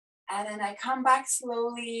 And then I come back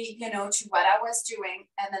slowly, you know, to what I was doing.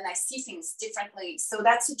 And then I see things differently. So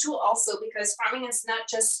that's a tool also, because farming is not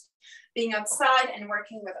just being outside and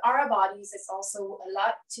working with our bodies. It's also a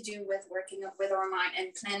lot to do with working with our mind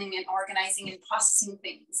and planning and organizing and processing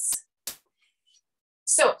things.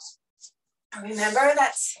 So remember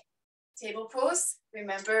that table pose.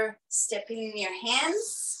 Remember stepping your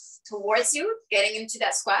hands towards you, getting into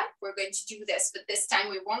that squat. We're going to do this, but this time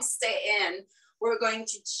we won't stay in. We're going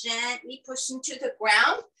to gently push into the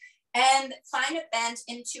ground and find a bend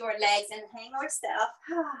into our legs and hang ourselves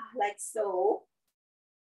like so.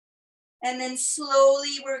 And then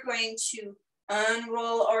slowly we're going to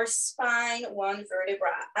unroll our spine one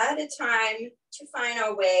vertebra at a time to find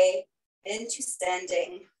our way into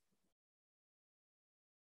standing.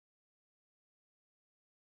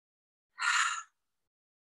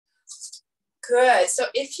 Good. So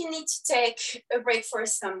if you need to take a break for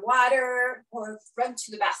some water or run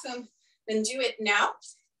to the bathroom, then do it now.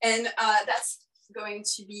 And that's going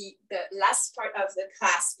to be the last part of the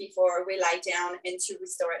class before we lie down into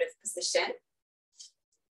restorative position.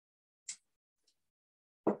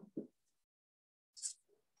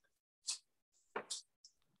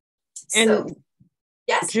 And so,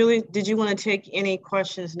 yes, Julie, did you want to take any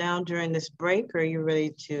questions now during this break, or are you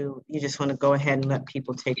ready to, you just want to go ahead and let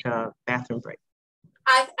people take a bathroom break?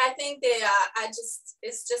 I think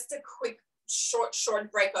it's just a quick,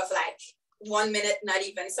 short break of like 1 minute, not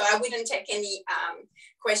even. So I wouldn't take any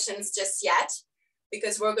questions just yet,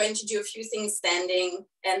 because we're going to do a few things standing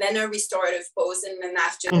and then a restorative pose. And then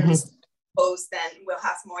after the restorative pose, then we'll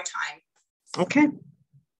have more time. Okay.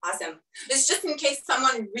 Awesome. It's just in case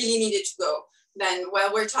someone really needed to go, then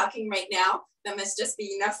while we're talking right now, that must just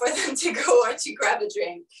be enough for them to go or to grab a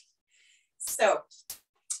drink. So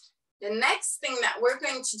the next thing that we're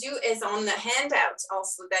going to do is on the handout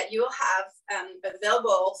also that you'll have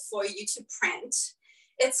available for you to print.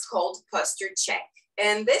 It's called posture check.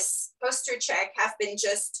 And this posture check have been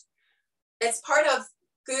just, it's part of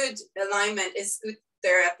good alignment is good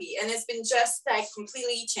therapy. And it's been just like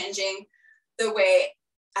completely changing the way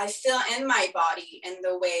I feel in my body and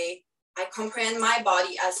the way I comprehend my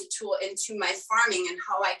body as a tool into my farming and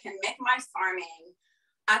how I can make my farming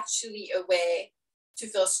actually a way to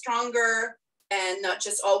feel stronger and not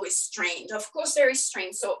just always strained. Of course, there is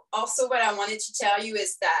strain. So also what I wanted to tell you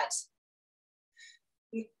is that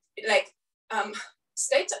like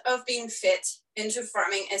state of being fit into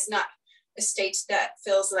farming is not a state that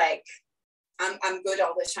feels like I'm good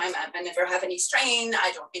all the time. I never have any strain.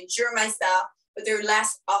 I don't injure myself, but they're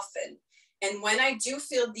less often. And when I do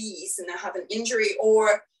feel these and I have an injury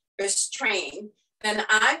or a strain, then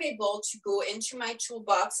I'm able to go into my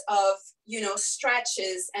toolbox of, you know,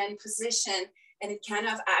 stretches and position, and it kind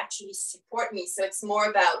of actually support me. So it's more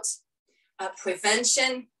about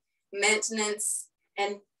prevention, maintenance,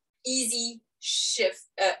 and easy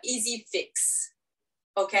fix.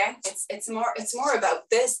 Okay, it's more about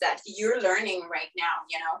this that you're learning right now.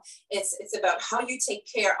 You know, it's about how you take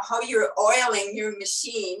care, how you're oiling your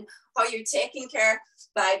machine, how you're taking care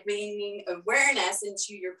by bringing awareness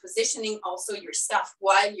into your positioning, also your stuff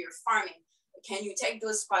while you're farming. Can you take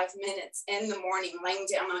those 5 minutes in the morning, laying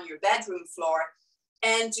down on your bedroom floor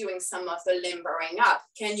and doing some of the limbering up?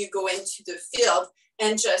 Can you go into the field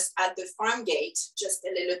and just at the farm gate, just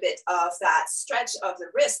a little bit of that stretch of the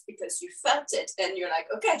wrist because you felt it and you're like,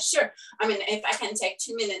 okay, sure. I mean, if I can take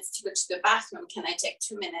 2 minutes to go to the bathroom, can I take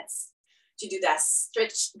 2 minutes to do that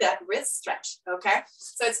stretch, that wrist stretch? Okay.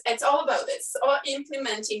 So it's all about this, all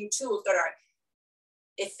implementing tools that are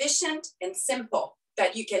efficient and simple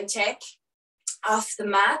that you can take off the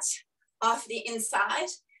mat, off the inside,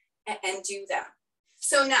 and do that.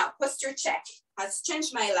 So now, posture check has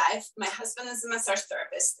changed my life. My husband is a massage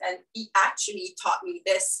therapist, and he actually taught me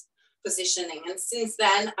this positioning. And since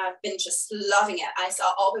then, I've been just loving it. I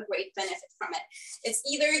saw all the great benefit from it. It's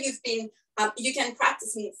either you've been, you can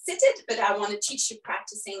practice it seated, but I want to teach you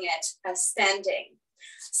practicing it standing.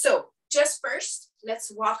 So just first,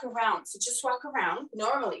 let's walk around. So just walk around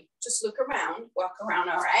normally. Just look around, walk around,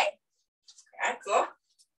 all right? Okay, cool.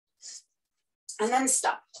 And then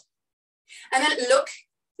stop. And then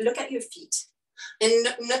look at your feet and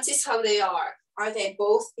notice how they are. Are they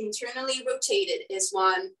both internally rotated? Is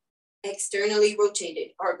one externally rotated?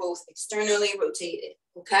 Are both externally rotated?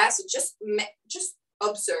 Okay, so just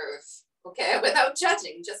observe, okay, without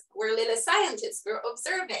judging. Just, we're little scientists, we're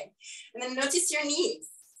observing. And then notice your knees.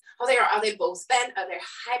 How they are. Are they both bent? Are they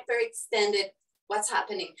hyperextended? What's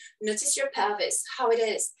happening? Notice your pelvis, how it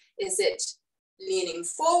is. Is it leaning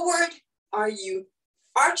forward? Are you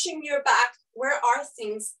arching your back? Where are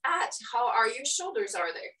things at? How are your shoulders?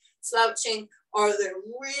 Are they slouching? Are they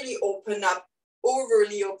really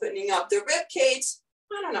overly opening up the rib cage?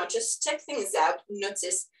 I don't know, just check things out.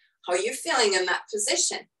 Notice how you're feeling in that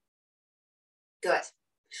position. Good.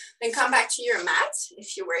 Then come back to your mat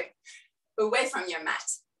if you were away from your mat.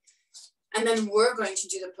 And then we're going to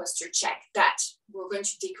do the posture check. That we're going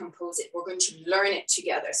to decompose it. We're going to learn it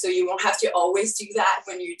together. So you won't have to always do that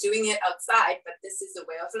when you're doing it outside, but this is a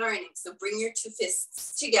way of learning. So bring your 2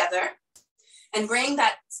 fists together and bring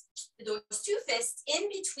those 2 fists in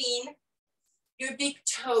between your big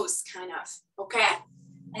toes, kind of, okay?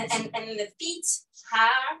 And the feet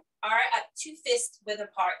are at 2 fists width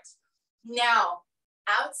apart. Now,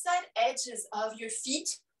 outside edges of your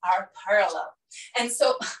feet are parallel. And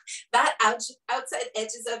so that outside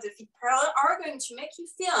edges of the feet parallel are going to make you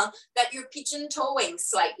feel that you're pigeon-toeing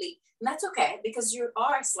slightly. And that's okay, because you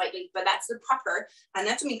are slightly, but that's the proper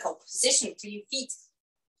anatomical position for your feet.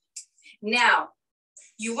 Now,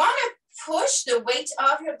 you want to push the weight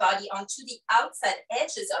of your body onto the outside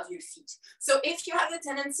edges of your feet. So if you have the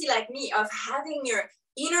tendency like me of having your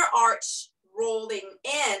inner arch rolling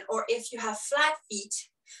in, or if you have flat feet,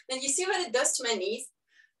 then you see what it does to my knees?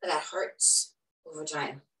 That hurts over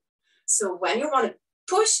time. So when you want to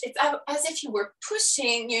push, it's as if you were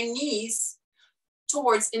pushing your knees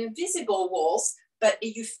towards invisible walls, but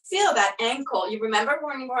you feel that ankle. You remember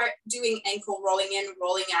when we were doing ankle rolling in,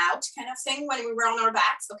 rolling out kind of thing when we were on our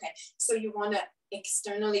backs? Okay, so you want to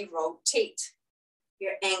externally rotate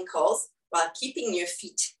your ankles while keeping your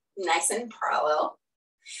feet nice and parallel.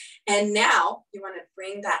 And now you want to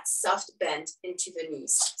bring that soft bend into the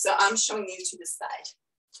knees. So I'm showing you to the side.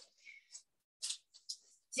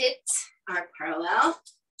 Feet are parallel,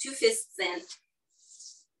 2 fists in.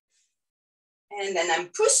 And then I'm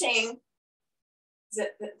pushing the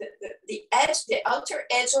edge, the outer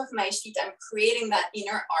edge of my feet. I'm creating that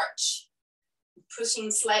inner arch. I'm pushing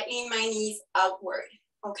slightly my knees outward,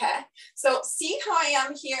 okay? So see how I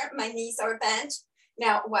am here? My knees are bent.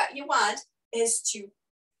 Now what you want is to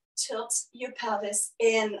tilt your pelvis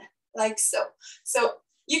in like so. So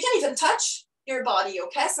you can even touch your body,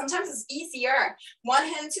 okay? Sometimes it's easier. One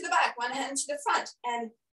hand to the back, one hand to the front,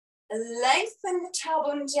 and lengthen the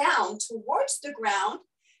tailbone down towards the ground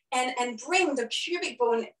and bring the pubic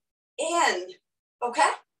bone in,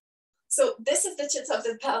 okay? So this is the tip of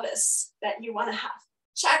the pelvis that you want to have.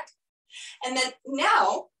 Check. And then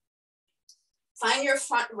now find your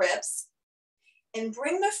front ribs and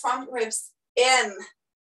bring the front ribs in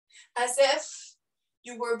as if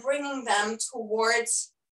you were bringing them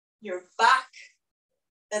towards your back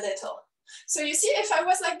a little. So you see, if I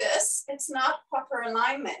was like this, it's not proper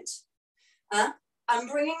alignment. I'm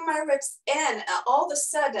bringing my ribs in, and all of a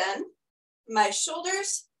sudden, my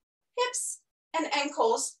shoulders, hips, and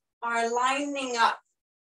ankles are lining up.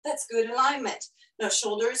 That's good alignment. Now,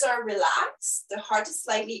 shoulders are relaxed. The heart is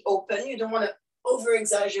slightly open. You don't want to over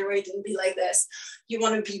exaggerate and be like this. You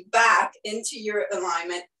want to be back into your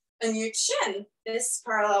alignment, and your chin is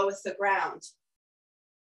parallel with the ground.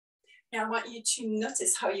 Now I want you to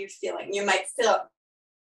notice how you're feeling. You might feel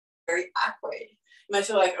very awkward. You might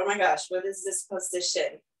feel like, oh my gosh, what is this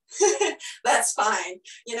position? That's fine.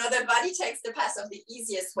 You know, the body takes the path of the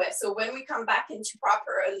easiest way. So when we come back into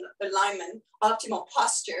proper alignment, optimal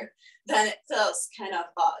posture, then it feels kind of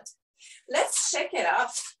odd. Let's check it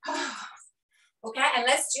out. Okay, and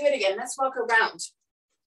let's do it again. Let's walk around.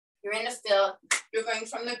 You're in the field. You're going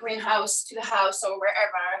from the greenhouse to the house or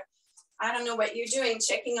wherever. I don't know what you're doing,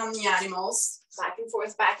 checking on the animals. Back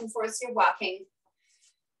and forth, you're walking.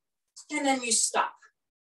 And then you stop.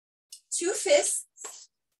 2 fists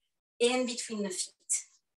in between the feet.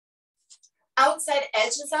 Outside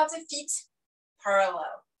edges of the feet,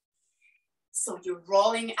 parallel. So you're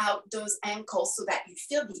rolling out those ankles so that you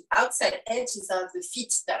feel the outside edges of the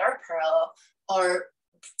feet that are parallel are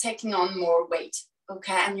taking on more weight,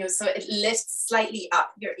 okay? And so it lifts slightly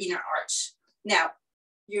up your inner arch. Now,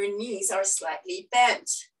 your knees are slightly bent,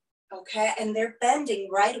 okay? And they're bending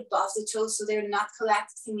right above the toes, so they're not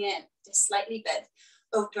collapsing in. They're slightly bent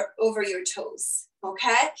over your toes,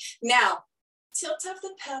 okay? Now, tilt of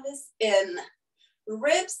the pelvis in,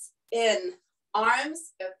 ribs in,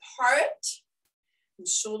 arms apart, and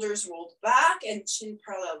shoulders rolled back, and chin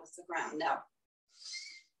parallel with the ground. Now,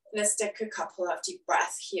 let's take a couple of deep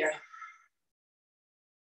breaths here.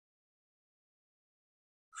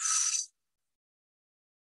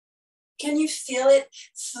 Can you feel it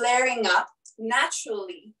flaring up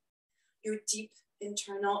naturally, your deep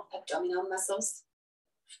internal abdominal muscles?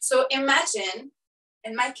 So imagine,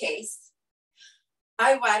 in my case,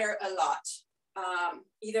 I water a lot.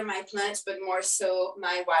 Either my plants, but more so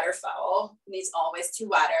my waterfowl needs always to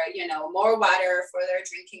water, you know, more water for their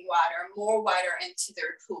drinking water, more water into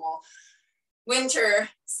their pool. Winter,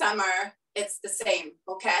 summer, it's the same,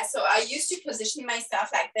 okay? So I used to position myself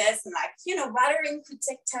like this, and like, you know, watering could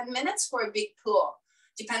take 10 minutes for a big pool,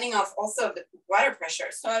 depending on also the water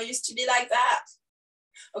pressure. So I used to be like that.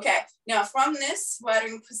 Okay, now from this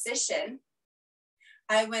watering position,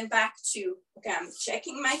 I went back to, okay, I'm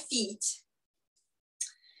checking my feet,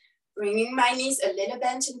 bringing my knees a little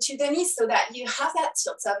bent into the knees so that you have that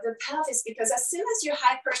tilt of the pelvis, because as soon as you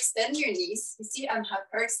hyperextend your knees, you see I'm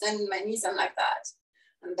hyperextending my knees, I'm like that.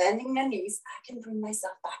 I'm bending the knees, I can bring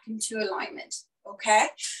myself back into alignment, okay?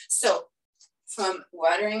 So from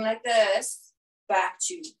watering like this, back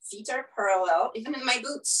to feet are parallel, even in my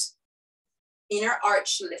boots, inner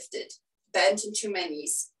arch lifted, bent into my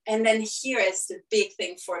knees. And then here is the big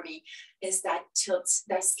thing for me, is that tilt,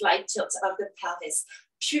 that slight tilt of the pelvis,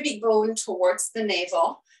 pubic bone towards the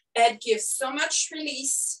navel. It gives so much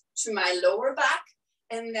release to my lower back,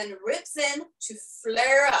 and then ribs in to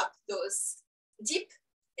flare up those deep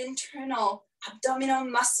internal abdominal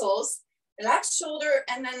muscles, relaxed shoulder,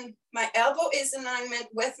 and then my elbow is in alignment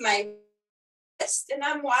with my wrist, and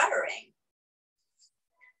I'm watering.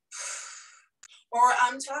 Or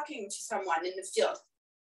I'm talking to someone in the field,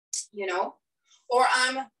 you know, or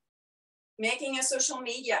I'm making a social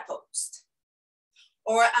media post,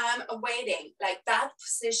 or I'm waiting. Like, that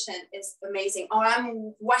position is amazing. Or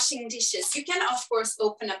I'm washing dishes. You can, of course,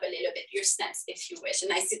 open up a little bit your stance if you wish.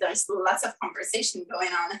 And I see there's lots of conversation going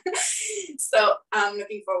on. So I'm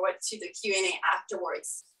looking forward to the Q&A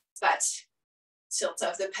afterwards. But tilt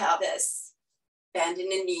of the pelvis, bend in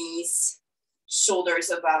the knees, shoulders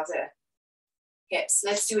above the hips.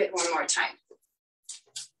 Let's do it one more time.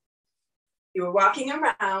 You're walking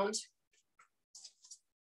around.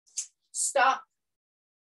 Stop.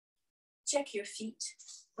 Check your feet.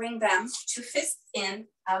 Bring them 2 fists in,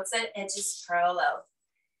 outside edges parallel.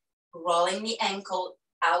 Rolling the ankle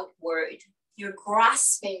outward. You're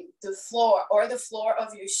grasping the floor or the floor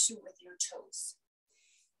of your shoe with your toes.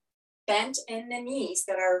 Bend in the knees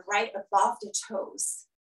that are right above the toes.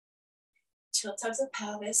 Tilt of the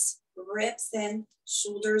pelvis, ribs in,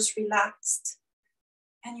 shoulders relaxed.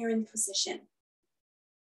 And you're in position.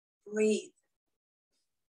 Breathe.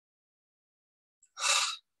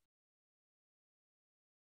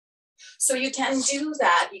 So you can do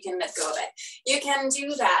that, you can let go of it. You can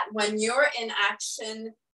do that when you're in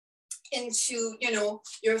action into, you know,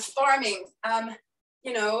 you're farming,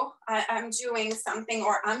 you know, I'm doing something,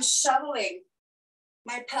 or I'm shoveling.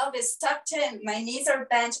 My pelvis tucked in, my knees are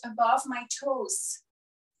bent above my toes.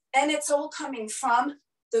 And it's all coming from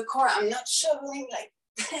the core. I'm not shoveling like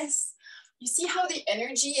this. You see how the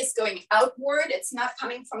energy is going outward? It's not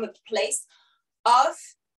coming from a place of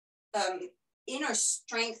inner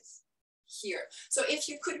strength here. So if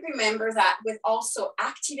you could remember that with also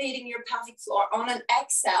activating your pelvic floor on an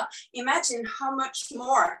exhale, imagine how much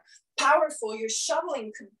more powerful your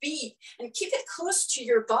shoveling could be, and keep it close to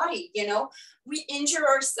your body. You know, we injure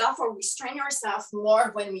ourselves or we strain ourselves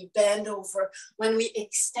more when we bend over, when we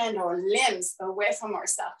extend our limbs away from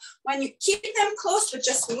ourselves. When you keep them close, but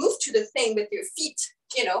just move to the thing with your feet,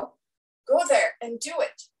 you know, go there and do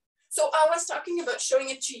it. So I was talking about showing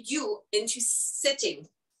it to you into sitting.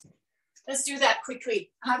 Let's do that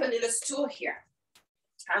quickly. I have a little stool here.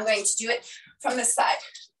 I'm going to do it from the side.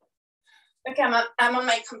 Look, I'm on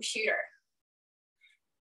my computer.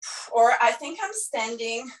 Or I think I'm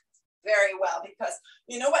standing very well, because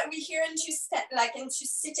you know what we hear into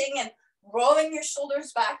sitting and rolling your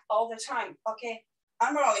shoulders back all the time. Okay,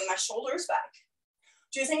 I'm rolling my shoulders back.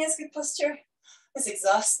 Do you think it's good posture? It's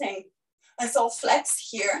exhausting. It's all flexed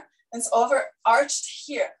here. It's over arched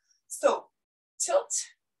here. So tilt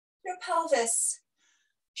your pelvis,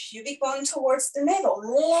 pubic bone towards the navel,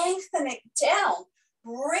 lengthen it down.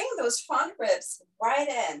 Bring those front ribs right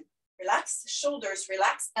in. Relax the shoulders,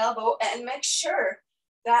 relax elbow, and make sure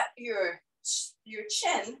that your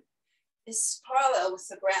chin is parallel with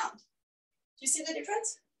the ground. Do you see the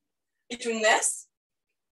difference between this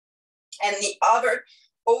and the other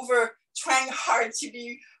over trying hard to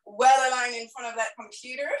be well aligned in front of that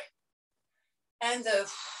computer? And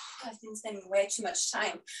I've been spending way too much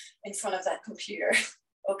time in front of that computer,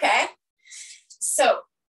 okay? So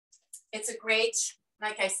it's a great,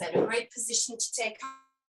 like I said, a great position to take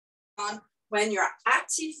on when you're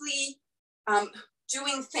actively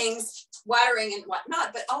doing things, watering and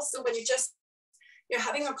whatnot, but also when you're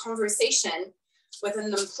having a conversation with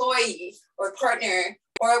an employee or partner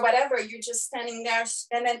or whatever, you're just standing there,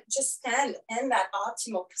 and then just stand in that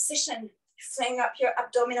optimal position, fling up your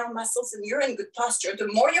abdominal muscles, and you're in good posture. The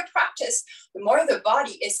more you practice, the more the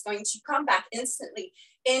body is going to come back instantly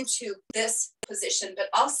into this position. But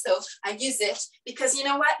also I use it because you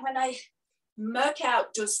know what, when I muck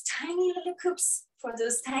out those tiny little coops for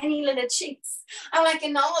those tiny little cheeks, I'm like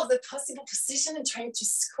in all of the possible position and trying to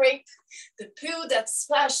scrape the poo that's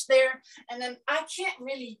splashed there, and then I can't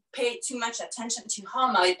really pay too much attention to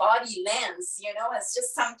how my body lands. You know, it's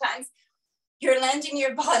just sometimes you're landing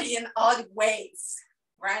your body in odd ways,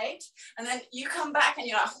 right? And then you come back and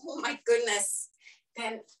you're like, oh my goodness.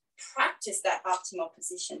 Then practice that optimal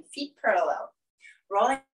position, feet parallel,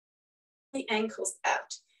 rolling the ankles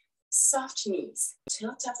out, soft knees,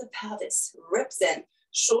 tilt up the pelvis, ribs in,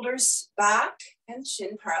 shoulders back, and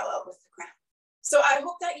chin parallel with the ground. So I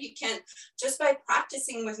hope that you can, just by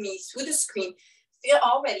practicing with me through the screen, feel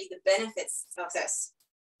already the benefits of this.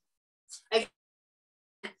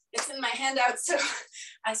 It's in my handout, so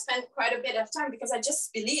I spent quite a bit of time because I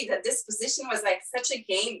just believe that this position was like such a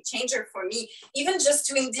game changer for me. Even just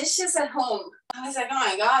doing dishes at home, I was like, oh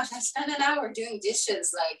my gosh, I spent an hour doing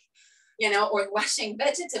dishes, like, you know, or washing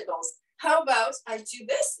vegetables. How about I do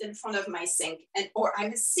this in front of my sink, or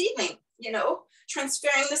I'm a seedling, you know,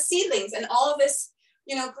 transferring the seedlings and all of this,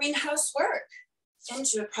 you know, greenhouse work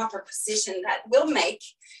into a proper position that will make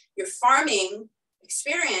your farming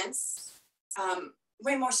experience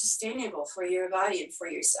way more sustainable for your body and for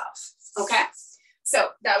yourself. Okay, so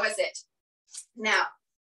that was it. Now,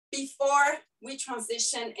 before we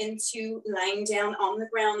transition into lying down on the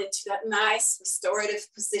ground into that nice restorative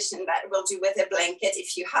position that we'll do with a blanket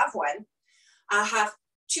if you have one, I have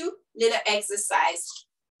two little exercises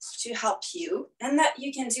to help you and that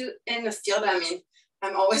you can do in the field. I mean,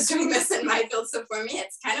 I'm always doing this in my field, so for me,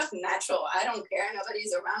 it's kind of natural. I don't care,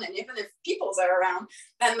 nobody's around, and even if people's are around,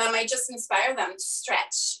 then that might just inspire them to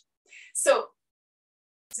stretch. So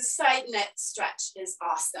the side neck stretch is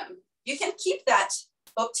awesome. You can keep that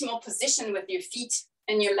optimal position with your feet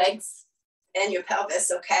and your legs and your pelvis,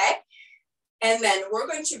 okay? And then we're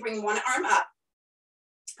going to bring one arm up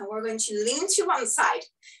and we're going to lean to one side.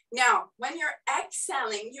 Now, when you're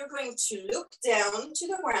exhaling, you're going to look down to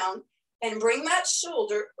the ground and bring that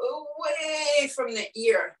shoulder away from the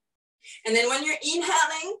ear. And then when you're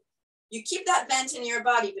inhaling, you keep that bent in your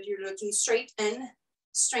body, but you're looking straight in,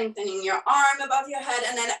 strengthening your arm above your head.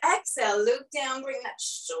 And then exhale, look down, bring that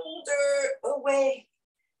shoulder away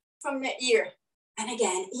from the ear. And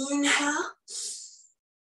again, inhale.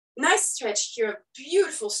 Nice stretch here,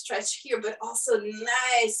 beautiful stretch here, but also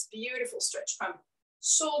nice, beautiful stretch from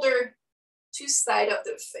shoulder to side of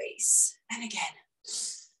the face. And again,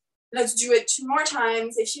 let's do it 2 more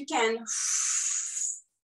times if you can.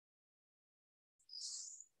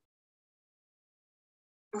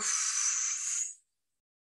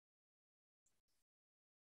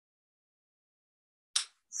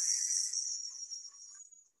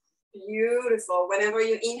 Beautiful. Whenever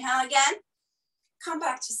you inhale again, come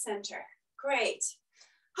back to center. Great.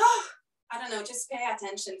 Oh, I don't know, just pay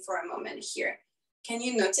attention for a moment here. Can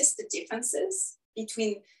you notice the differences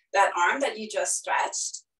between that arm that you just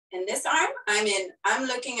stretched and this arm? I'm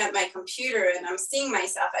looking at my computer and I'm seeing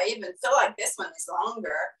myself. I even feel like this one is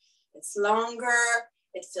longer. It's longer.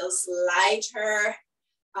 It feels lighter.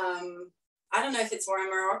 I don't know if it's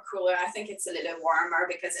warmer or cooler. I think it's a little warmer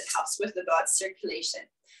because it helps with the blood circulation.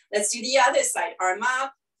 Let's do the other side. Arm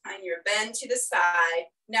up, find your bend to the side.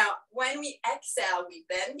 Now, when we exhale, we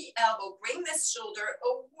bend the elbow, bring this shoulder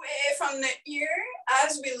away from the ear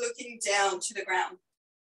as we're looking down to the ground.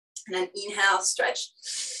 And then inhale, stretch.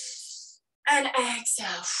 And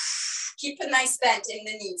exhale. Keep a nice bend in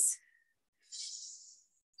the knees.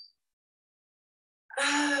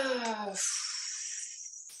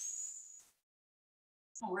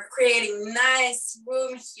 We're creating nice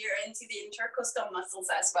room here into the intercostal muscles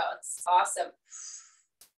as well. It's awesome.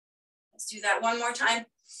 Let's do that one more time.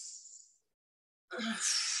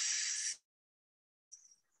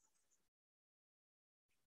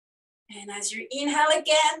 And as you inhale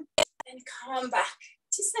again, and come back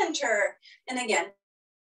to center. And again,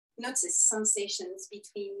 notice sensations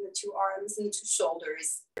between the two arms and two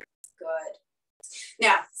shoulders. Good.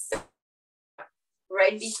 Now,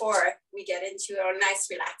 right before we get into our nice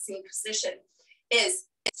relaxing position is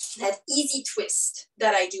that easy twist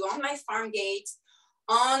that I do on my farm gate,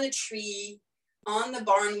 on the tree, on the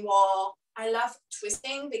barn wall. I love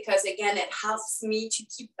twisting because again, it helps me to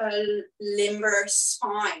keep a limber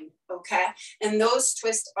spine, okay? And those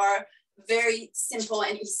twists are very simple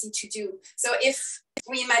and easy to do. So if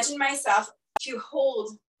we imagine myself to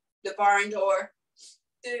hold the barn door,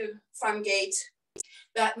 the farm gate,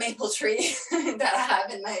 that maple tree that I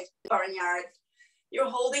have in my barnyard, you're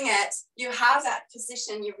holding it, you have that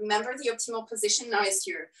position, you remember the optimal position now is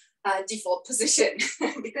your default position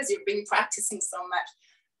because you've been practicing so much.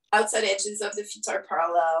 Outside edges of the feet are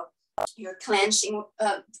parallel. You're clenching,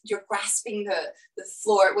 you're grasping the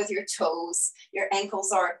floor with your toes. Your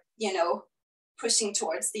ankles are, pushing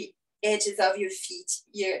towards the edges of your feet.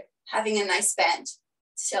 You're having a nice bend.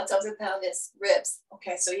 Tilt of the pelvis, ribs.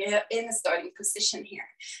 Okay, so you're in a starting position here.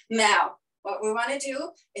 Now, what we want to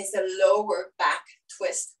do is a lower back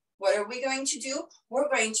twist. What are we going to do? We're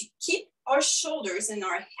going to keep our shoulders in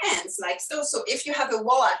our hands like so. So if you have a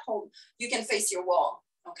wall at home, you can face your wall,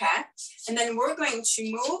 okay? And then we're going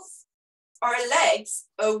to move our legs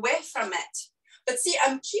away from it. But see,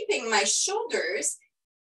 I'm keeping my shoulders,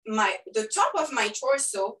 the top of my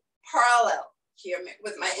torso parallel here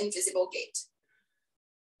with my invisible gait.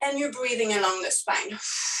 And you're breathing along the spine.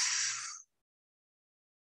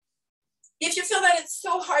 If you feel that it's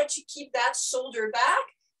so hard to keep that shoulder back,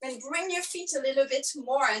 then bring your feet a little bit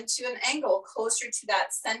more into an angle closer to that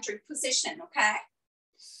centered position, okay?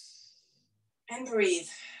 And breathe.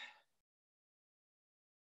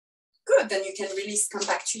 Good, then you can release, come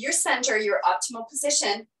back to your center, your optimal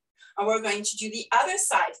position. And we're going to do the other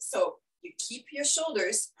side. So you keep your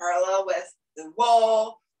shoulders parallel with the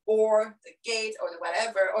wall, or the gate or the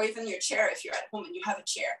whatever, or even your chair if you're at home and you have a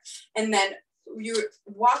chair. And then you're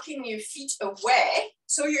walking your feet away.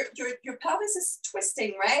 So your pelvis is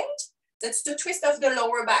twisting, right? That's the twist of the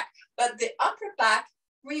lower back, but the upper back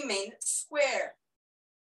remains square.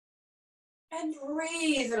 And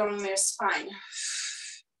breathe along your spine.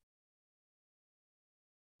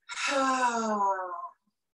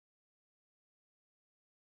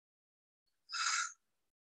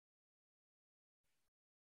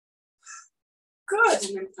 Good,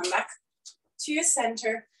 and then come back to your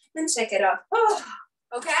center and check it out. Oh,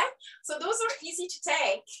 okay, so those are easy to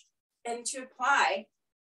take and to apply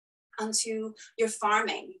onto your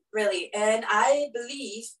farming, really. And I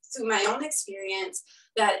believe through my own experience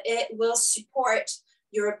that it will support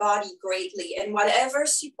your body greatly. And whatever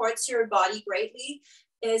supports your body greatly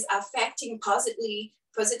is affecting positively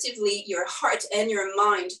your heart and your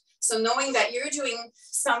mind. So knowing that you're doing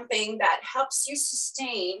something that helps you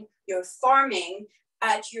sustain your farming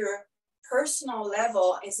at your personal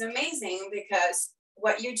level is amazing, because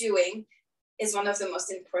what you're doing is one of the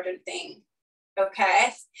most important things,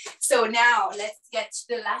 okay? So now let's get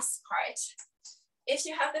to the last part. If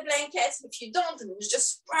you have the blanket, if you don't,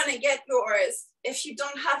 just run and get yours. If you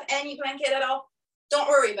don't have any blanket at all, don't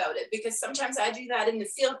worry about it, because sometimes I do that in the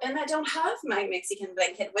field and I don't have my Mexican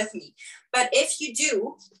blanket with me. But if you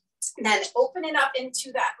do, then open it up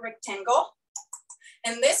into that rectangle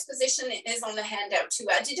And this position is on the handout too.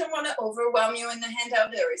 I didn't want to overwhelm you in the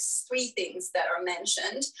handout. There is 3 things that are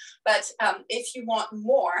mentioned, but if you want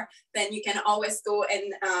more, then you can always go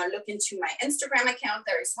and look into my Instagram account.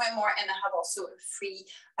 There is way more, and I have also a free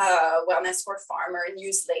Wellness for Farmer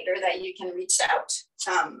newsletter that you can reach out.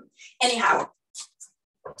 Anyhow,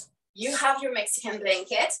 you have your Mexican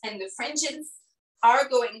blanket, and the fringes are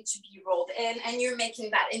going to be rolled in, and you're making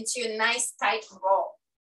that into a nice tight roll.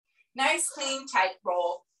 Nice, clean, tight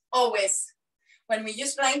roll. Always, when we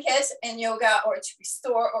use blankets in yoga or to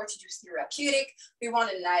restore or to do therapeutic, we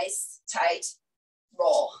want a nice, tight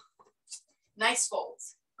roll. Nice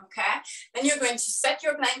folds, okay? Then you're going to set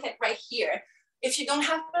your blanket right here. If you don't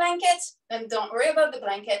have a blanket, then don't worry about the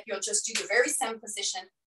blanket. You'll just do the very same position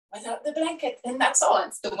without the blanket, and that's all.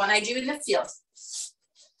 It's the one I do in the field.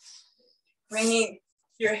 Bringing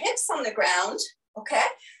your hips on the ground, okay?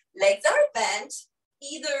 Legs are bent,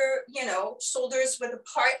 either, you know, shoulders width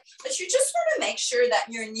apart, but you just want to make sure that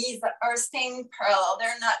your knees are staying parallel.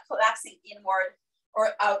 They're not collapsing inward or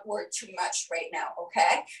outward too much right now,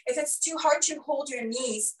 okay? If it's too hard to hold your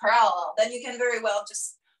knees parallel, then you can very well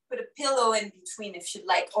just put a pillow in between if you'd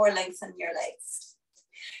like, or lengthen your legs.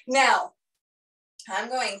 Now, I'm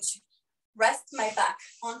going to rest my back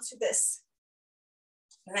onto this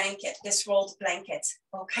blanket, this rolled blanket,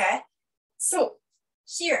 okay? So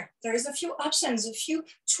here, there's a few options, a few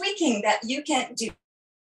tweaking that you can do.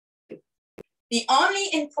 The only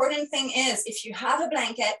important thing is, if you have a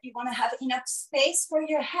blanket, you want to have enough space for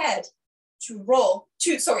your head to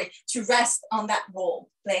rest on that roll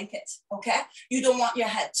blanket, okay? You don't want your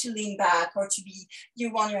head to lean back or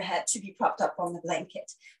you want your head to be propped up on the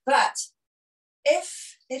blanket. But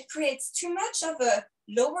if it creates too much of a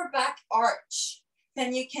lower back arch,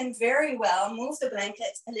 then you can very well move the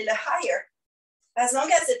blanket a little higher, as long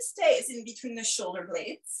as it stays in between the shoulder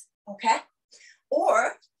blades, okay?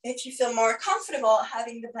 Or if you feel more comfortable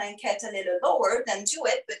having the blanket a little lower, then do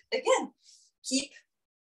it. But again, keep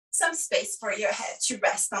some space for your head to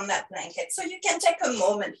rest on that blanket. So you can take a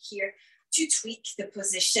moment here to tweak the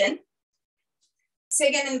position.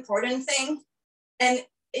 Second important thing, and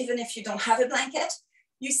even if you don't have a blanket,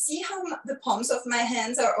 you see how the palms of my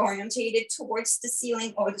hands are orientated towards the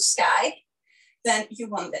ceiling or the sky? Then you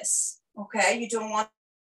want this, okay? You don't want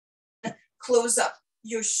to close up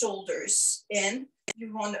your shoulders in.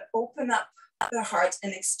 You want to open up the heart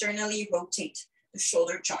and externally rotate the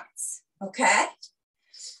shoulder joints, okay?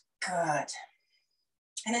 Good.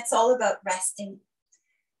 And it's all about resting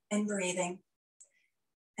and breathing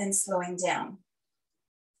and slowing down.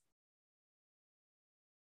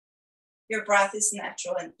 Your breath is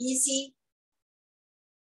natural and easy.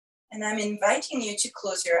 And I'm inviting you to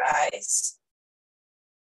close your eyes.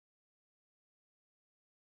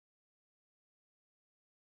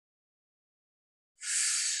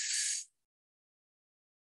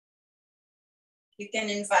 You can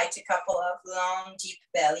invite a couple of long, deep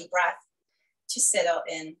belly breaths to settle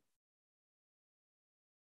in.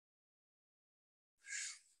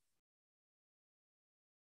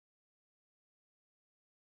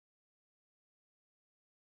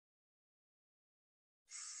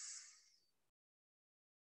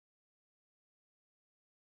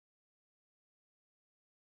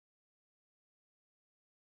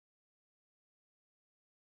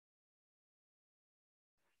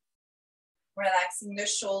 Relaxing the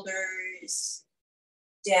shoulders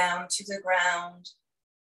down to the ground,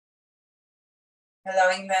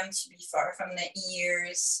 allowing them to be far from the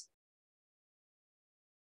ears,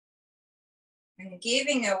 and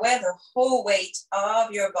giving away the whole weight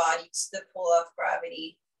of your body to the pull of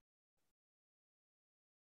gravity.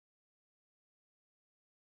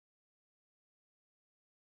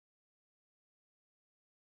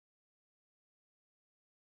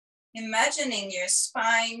 Imagining your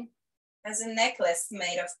spine as a necklace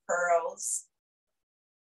made of pearls.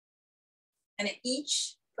 And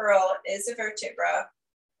each pearl is a vertebra.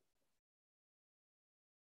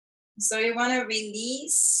 So you want to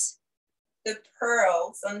release the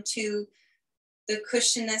pearls onto the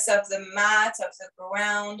cushionness of the mat, of the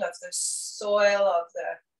ground, of the soil,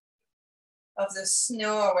 of the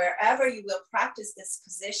snow, or wherever you will practice this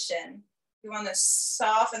position. You want to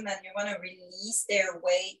soften them. You want to release their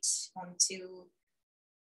weight onto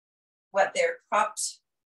what they're propped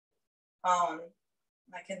on.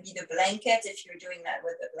 That can be the blanket if you're doing that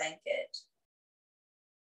with the blanket.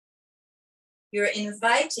 You're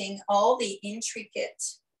inviting all the intricate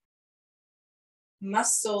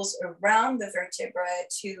muscles around the vertebra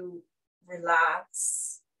to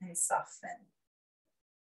relax and soften.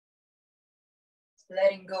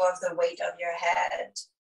 Letting go of the weight of your head.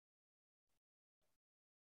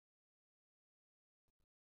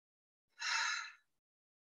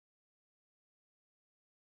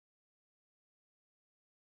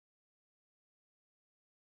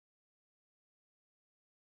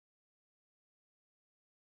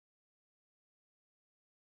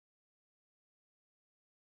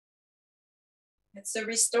 It's a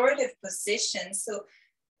restorative position. So,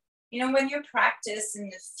 you know, when you practice in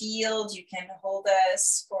the field, you can hold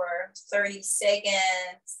this for 30 seconds,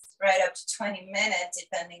 right up to 20 minutes,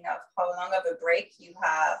 depending on how long of a break you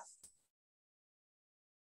have.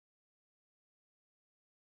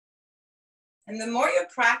 And the more you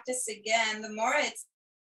practice again, the more it's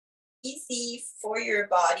easy for your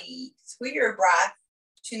body, through your breath,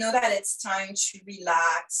 to know that it's time to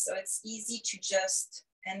relax. So it's easy to just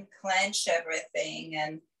unclench everything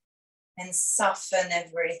and soften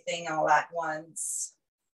everything all at once.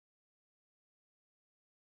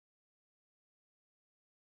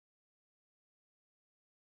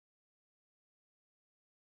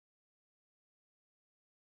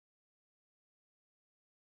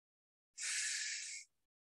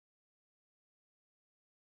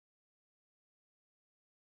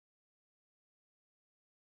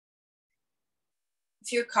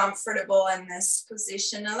 If you're comfortable in this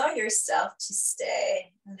position, allow yourself to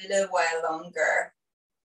stay a little while longer.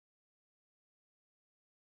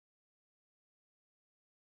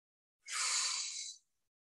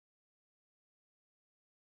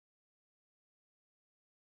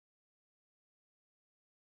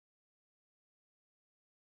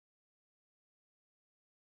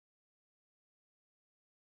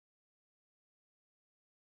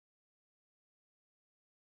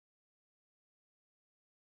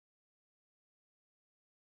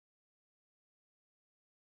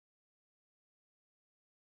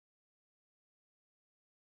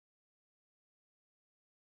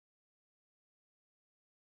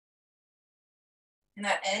 And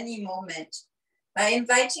at any moment, by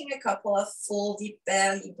inviting a couple of full deep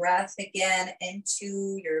belly breaths again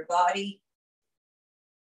into your body,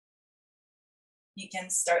 you can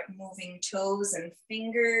start moving toes and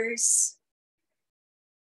fingers.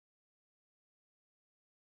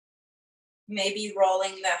 Maybe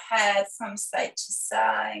rolling the head from side to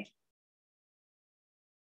side.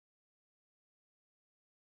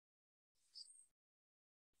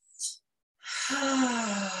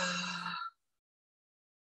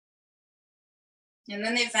 And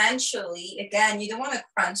then eventually, again, you don't want to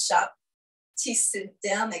crunch up to sit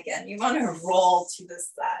down again. You want to roll to the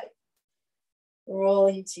side.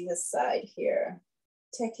 Rolling to the side here.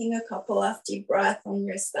 Taking a couple of deep breaths on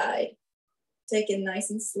your side. Take it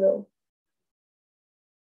nice and slow.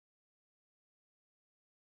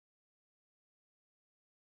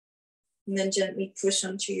 And then gently push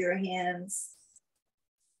onto your hands.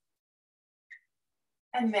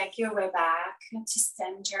 And make your way back to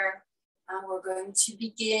center. And we're going to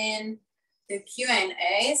begin the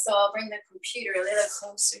Q&A. So I'll bring the computer a little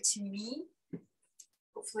closer to me.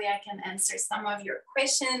 Hopefully I can answer some of your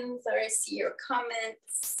questions or see your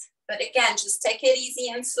comments. But again, just take it easy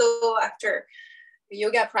and slow after a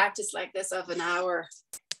yoga practice like this of an hour.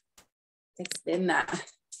 It's been that.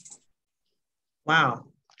 Wow.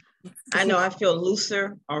 I know I feel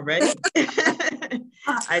looser already.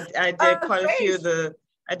 I did quite a few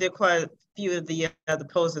of the other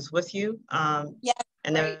poses with you. Yeah,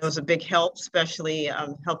 and that was a big help, especially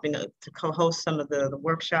helping to co-host some of the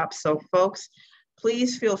workshops. So folks,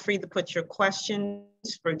 please feel free to put your questions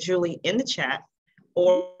for Julie in the chat,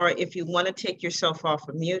 or if you want to take yourself off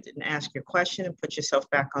of mute and ask your question and put yourself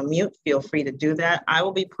back on mute, feel free to do that. I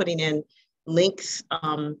will be putting in links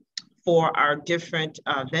for our different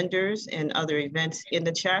vendors and other events in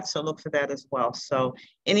the chat, so look for that as well. So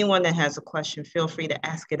anyone that has a question, feel free to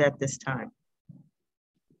ask it at this time.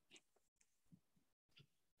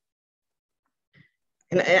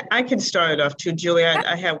 And I can start it off too, Julie.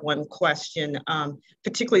 I have one question,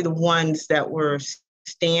 particularly the ones that were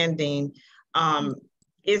standing.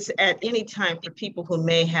 Is at any time for people who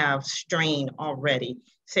may have strain already,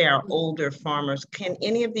 say our older farmers, can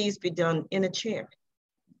any of these be done in a chair?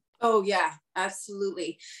 Oh yeah,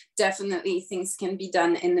 absolutely. Definitely things can be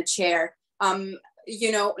done in the chair.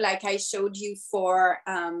 You know, like I showed you for,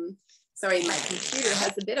 sorry, my computer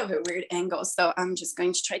has a bit of a weird angle, so I'm just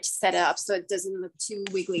going to try to set it up so it doesn't look too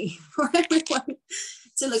wiggly for everyone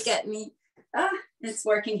to look at me. It's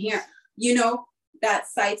working here. You know, that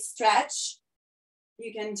side stretch,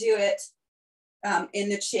 you can do it in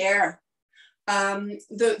the chair.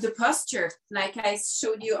 The posture, like I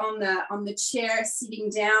showed you on the chair,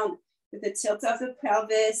 sitting down with the tilt of the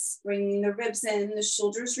pelvis, bringing the ribs in, the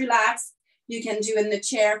shoulders relaxed, you can do in the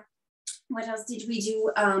chair. What else did we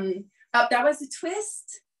do? That was a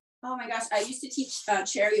twist. Oh my gosh, I used to teach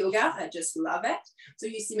chair yoga. I just love it. So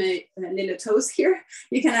you see my little toes here.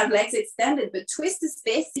 You can have legs extended, but twist is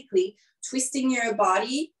basically twisting your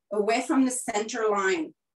body away from the center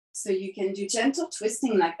line. So you can do gentle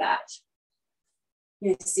twisting like that.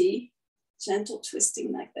 You see, gentle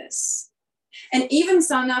twisting like this. And even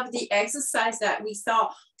some of the exercise that we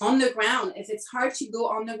saw on the ground, if it's hard to go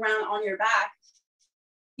on the ground on your back,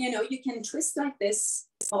 you know, you can twist like this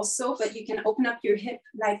also, but you can open up your hip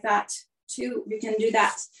like that too. You can do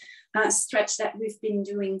that stretch that we've been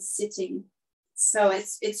doing sitting. So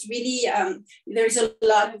it's really, there's a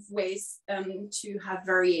lot of ways to have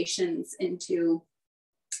variations into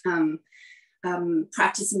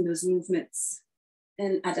practicing those movements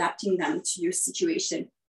and adapting them to your situation.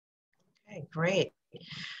 Okay, great.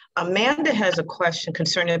 Amanda has a question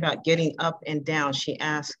concerning about getting up and down. She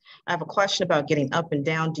asks, I have a question about getting up and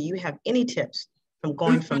down. Do you have any tips from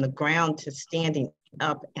going from the ground to standing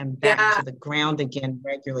up and back to the ground again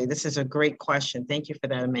regularly? This is a great question. Thank you for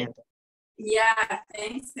that, Amanda. Yeah,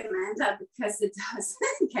 thanks, Amanda, because it does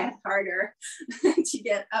get harder to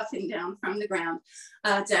get up and down from the ground,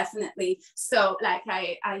 definitely. So like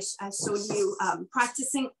I showed you,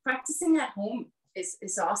 practicing at home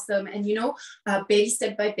is awesome. And, you know, baby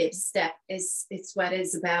step by baby step is what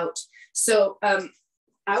it's about. So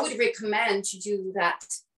I would recommend to do that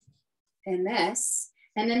in this.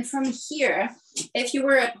 And then from here, if you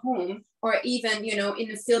were at home or even, you know, in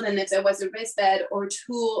the field, and if there was a raised bed or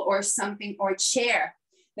tool or something or chair,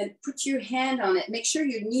 then put your hand on it. Make sure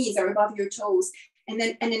your knees are above your toes. And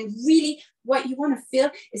then really what you want to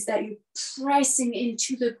feel is that you're pressing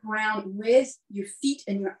into the ground with your feet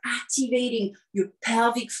and you're activating your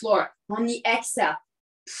pelvic floor. On the exhale,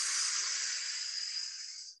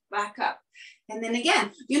 back up. And then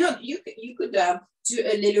again, you know, you could do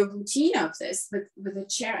a little routine of this with a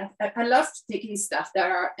chair. I love taking stuff that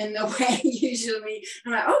are in the way usually.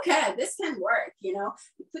 I'm like, okay, this can work, you know.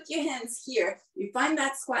 You put your hands here, you find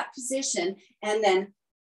that squat position, and then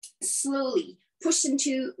slowly push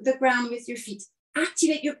into the ground with your feet.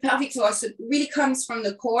 Activate your pelvic floor so it really comes from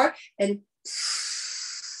the core and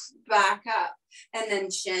back up. And then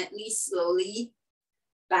gently, slowly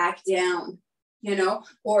back down. You know,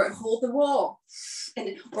 or hold the wall,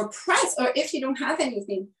 and or press, or if you don't have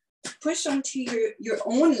anything, push onto your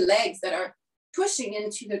own legs that are pushing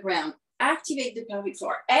into the ground. Activate the pelvic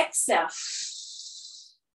floor. Exhale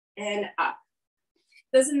and up.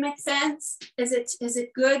 Does it make sense? Is it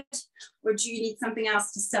good, or do you need something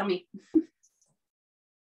else to tell me?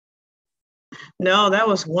 No, that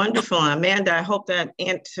was wonderful, Amanda. I hope that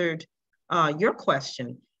answered your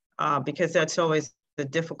question, because that's always the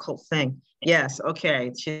difficult thing. Yes,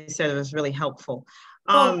 okay. She said it was really helpful.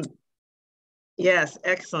 Yes,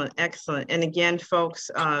 excellent, excellent. And again, folks,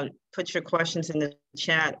 put your questions in the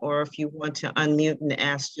chat, or if you want to unmute and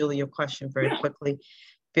ask Julie your question very quickly,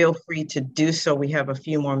 feel free to do so. We have a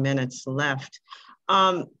few more minutes left.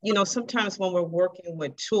 You know, sometimes when we're working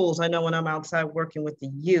with tools, I know when I'm outside working with the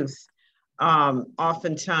youth,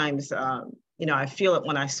 oftentimes, you know, I feel it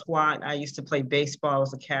when I squat. I used to play baseball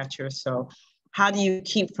as a catcher, so how do you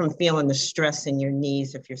keep from feeling the stress in your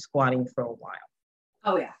knees if you're squatting for a while?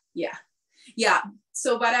 Oh, yeah.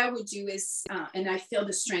 So what I would do is, and I feel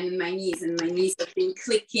the strain in my knees, and my knees have been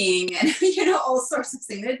clicking and, you know, all sorts of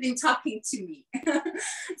things. They've been talking to me.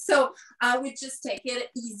 So I would just take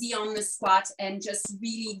it easy on the squat and just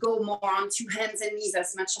really go more onto hands and knees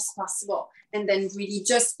as much as possible. And then really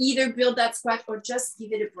just either build that squat or just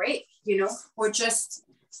give it a break, you know, or just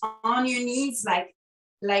on your knees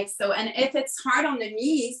like so. And if it's hard on the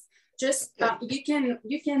knees, just you can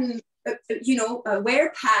you know,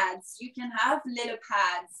 wear pads. You can have little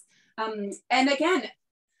pads, and again,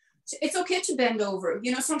 it's okay to bend over.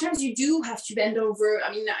 You know, sometimes you do have to bend over.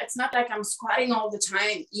 I mean, it's not like I'm squatting all the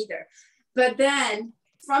time either, but then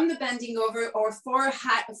from the bending over or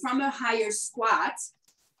from a higher squat,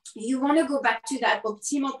 you want to go back to that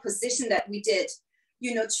optimal position that we did,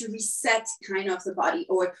 you know, to reset kind of the body,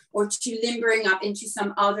 or to limbering up into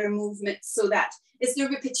some other movement, so that it's the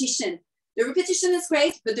repetition. The repetition is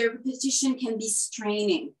great, but the repetition can be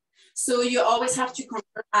straining. So you always have to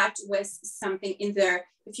counteract with something in there.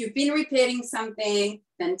 If you've been repeating something,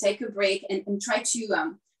 then take a break and try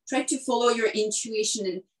to follow your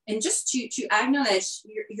intuition and just to acknowledge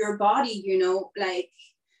your body, you know, like,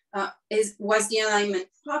 was the alignment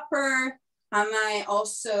proper? Am I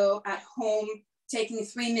also at home taking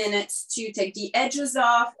 3 minutes to take the edges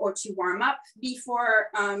off or to warm up before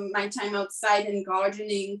my time outside and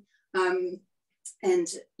gardening? And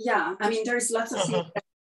yeah, I mean, there's lots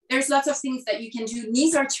of things that you can do.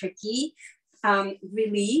 Knees are tricky,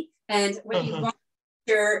 really. And what you want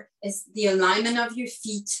here is the alignment of your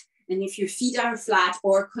feet. And if your feet are flat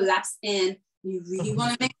or collapse in, you really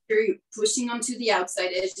want to make sure you're pushing onto the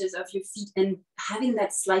outside edges of your feet and having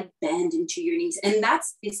that slight bend into your knees. And that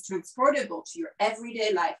is transportable to your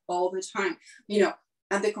everyday life all the time. You know,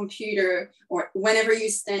 at the computer or whenever you're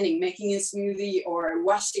standing, making a smoothie or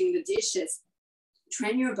washing the dishes,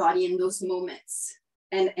 train your body in those moments.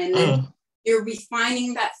 And then you're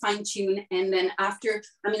refining that fine tune. And then after,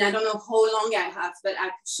 I mean, I don't know how long I have, but I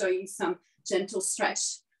could show you some gentle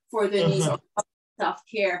stretch for the knees, or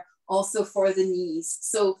self-care also for the knees.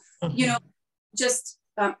 So, you know, just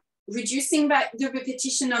reducing back the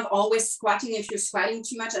repetition of always squatting. If you're squatting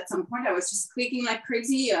too much, at some point I was just clicking like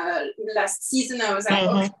crazy. Last season I was like,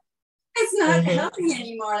 okay, it's not helping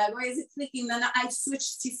anymore. Like, why is it clicking? Then I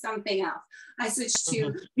switched to something else. I switched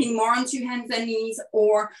to being more on 2 hands and knees,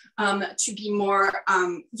 or to be more,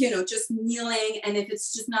 you know, just kneeling. And if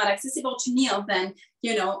it's just not accessible to kneel, then,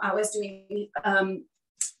 you know, I was doing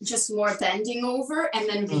just more bending over and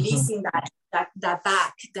then releasing that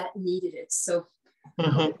back that needed it. So.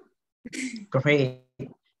 Great.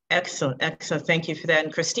 Excellent. Excellent. Thank you for that.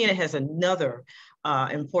 And Christina has another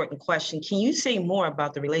important question. Can you say more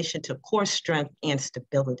about the relation to core strength and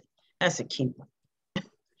stability? That's a key one.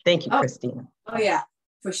 Thank you, Christina. Oh yeah,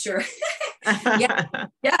 for sure.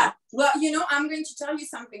 Yeah. Well, you know, I'm going to tell you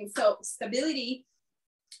something. So stability,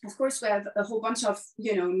 of course, we have a whole bunch of,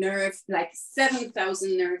 you know, nerve, like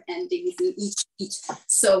 7,000 nerve endings in each feet.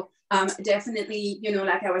 So definitely, you know,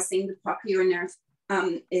 like I was saying, the popliteal nerve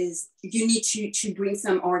is you need to bring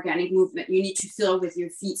some organic movement. You need to feel with your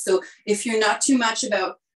feet. So if you're not too much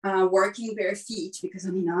about working bare feet, because I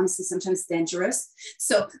mean, honestly, sometimes it's dangerous.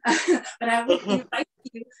 So, but I would invite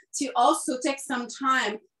you to also take some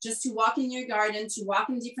time just to walk in your garden, to walk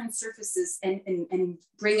in different surfaces and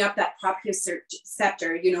bring up that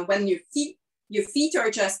proprioceptor. You know, when your feet are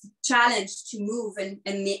just challenged to move and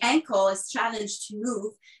the ankle is challenged to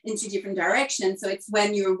move into different directions. So it's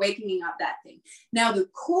when you're waking up that thing. Now the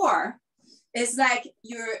core is like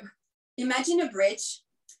imagine a bridge.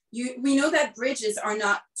 We know that bridges are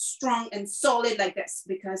not strong and solid like this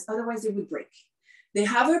because otherwise they would break. They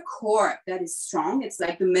have a core that is strong. It's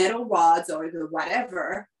like the metal rods or the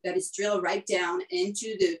whatever that is drilled right down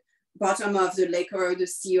into the bottom of the lake or the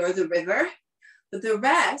sea or the river. But the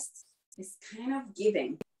rest is kind of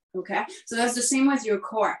giving, okay? So that's the same with your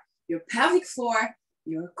core. Your pelvic floor,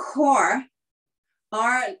 your core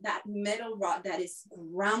are that metal rod that is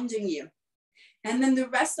grounding you. And then the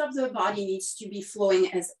rest of the body needs to be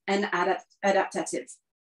flowing as an adaptative,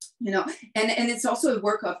 you know, and it's also a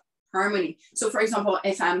work of harmony. So for example,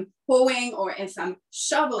 if I'm hoeing or if I'm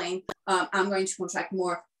shoveling, I'm going to contract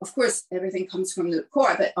more. Of course, everything comes from the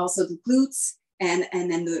core, but also the glutes and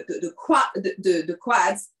then the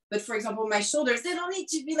quads. But for example, my shoulders, they don't need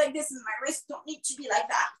to be like this and my wrists don't need to be like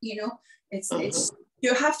that. You know, it's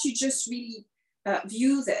you have to just really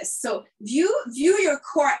view this. So view your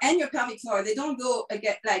core and your pelvic floor. They don't go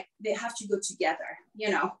again, like they have to go together, you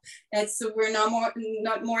know. And so we're not more in the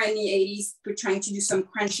 80s. We're trying to do some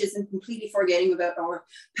crunches and completely forgetting about our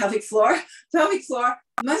pelvic floor. Pelvic floor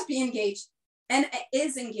must be engaged and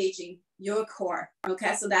is engaging your core.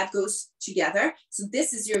 Okay, so that goes together. So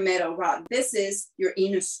this is your metal rod. This is your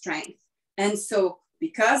inner strength. And so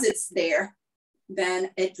because it's there, then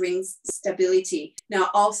it brings stability. Now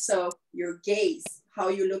also your gaze, how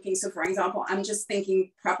you're looking. So for example, I'm just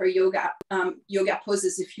thinking proper yoga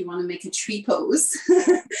poses. If you want to make a tree pose,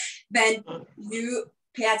 then you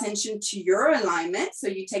pay attention to your alignment. So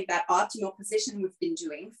you take that optimal position we've been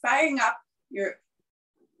doing, firing up your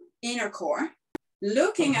inner core,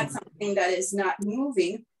 looking at something that is not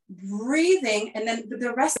moving, breathing, and then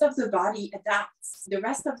the rest of the body adapts. The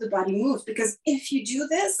rest of the body moves, because if you do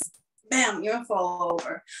this, bam, you'll fall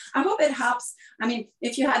over. I hope it helps. I mean,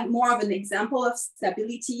 if you had more of an example of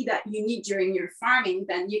stability that you need during your farming,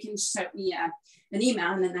 then you can shoot me an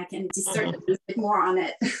email and then I can discern a little bit more on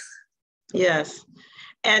it. Yes.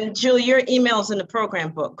 And Julie, your email is in the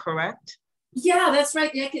program book, correct? Yeah, that's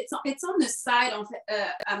right. Like it's on the side of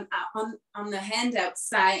on the handout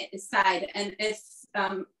side, and if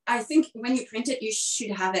I think when you print it, you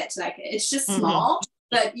should have it. Like it's just small,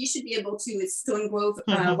 but you should be able to. It's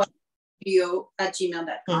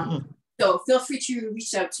stonegrove@gmail.com. So feel free to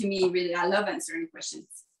reach out to me. Really, I love answering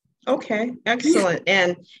questions. Okay, excellent.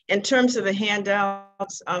 And in terms of the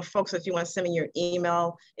handouts, folks, if you want to send me your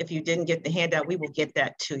email, if you didn't get the handout, we will get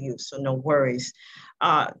that to you. So no worries.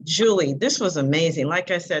 Julie, this was amazing.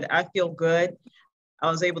 Like I said, I feel good.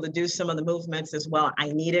 I was able to do some of the movements as well.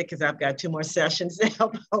 I need it because I've got 2 more sessions to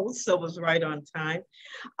help host, so it was right on time.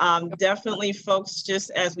 Definitely, folks,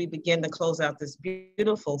 just as we begin to close out this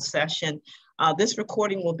beautiful session, this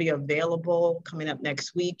recording will be available coming up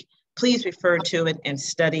next week. Please refer to it and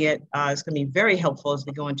study it. It's going to be very helpful as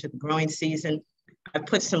we go into the growing season. I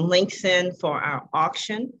put some links in for our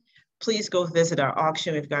auction. Please go visit our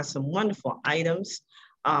auction. We've got some wonderful items.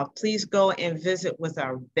 Please go and visit with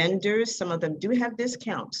our vendors. Some of them do have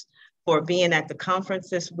discounts for being at the conference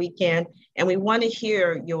this weekend. And we want to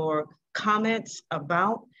hear your comments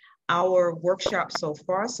about our workshop so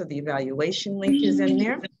far. So the evaluation link is in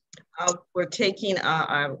there. We're taking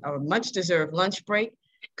a much-deserved lunch break.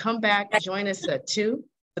 Come back, join us at 2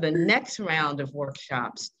 for the next round of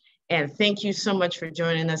workshops. And thank you so much for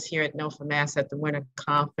joining us here at NOFA Mass at the Winter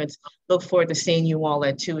Conference. Look forward to seeing you all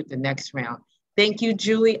at 2 at the next round. Thank you,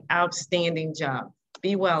 Julie. Outstanding job.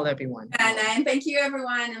 Be well, everyone. And thank you,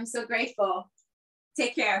 everyone. I'm so grateful.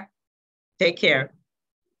 Take care. Take care.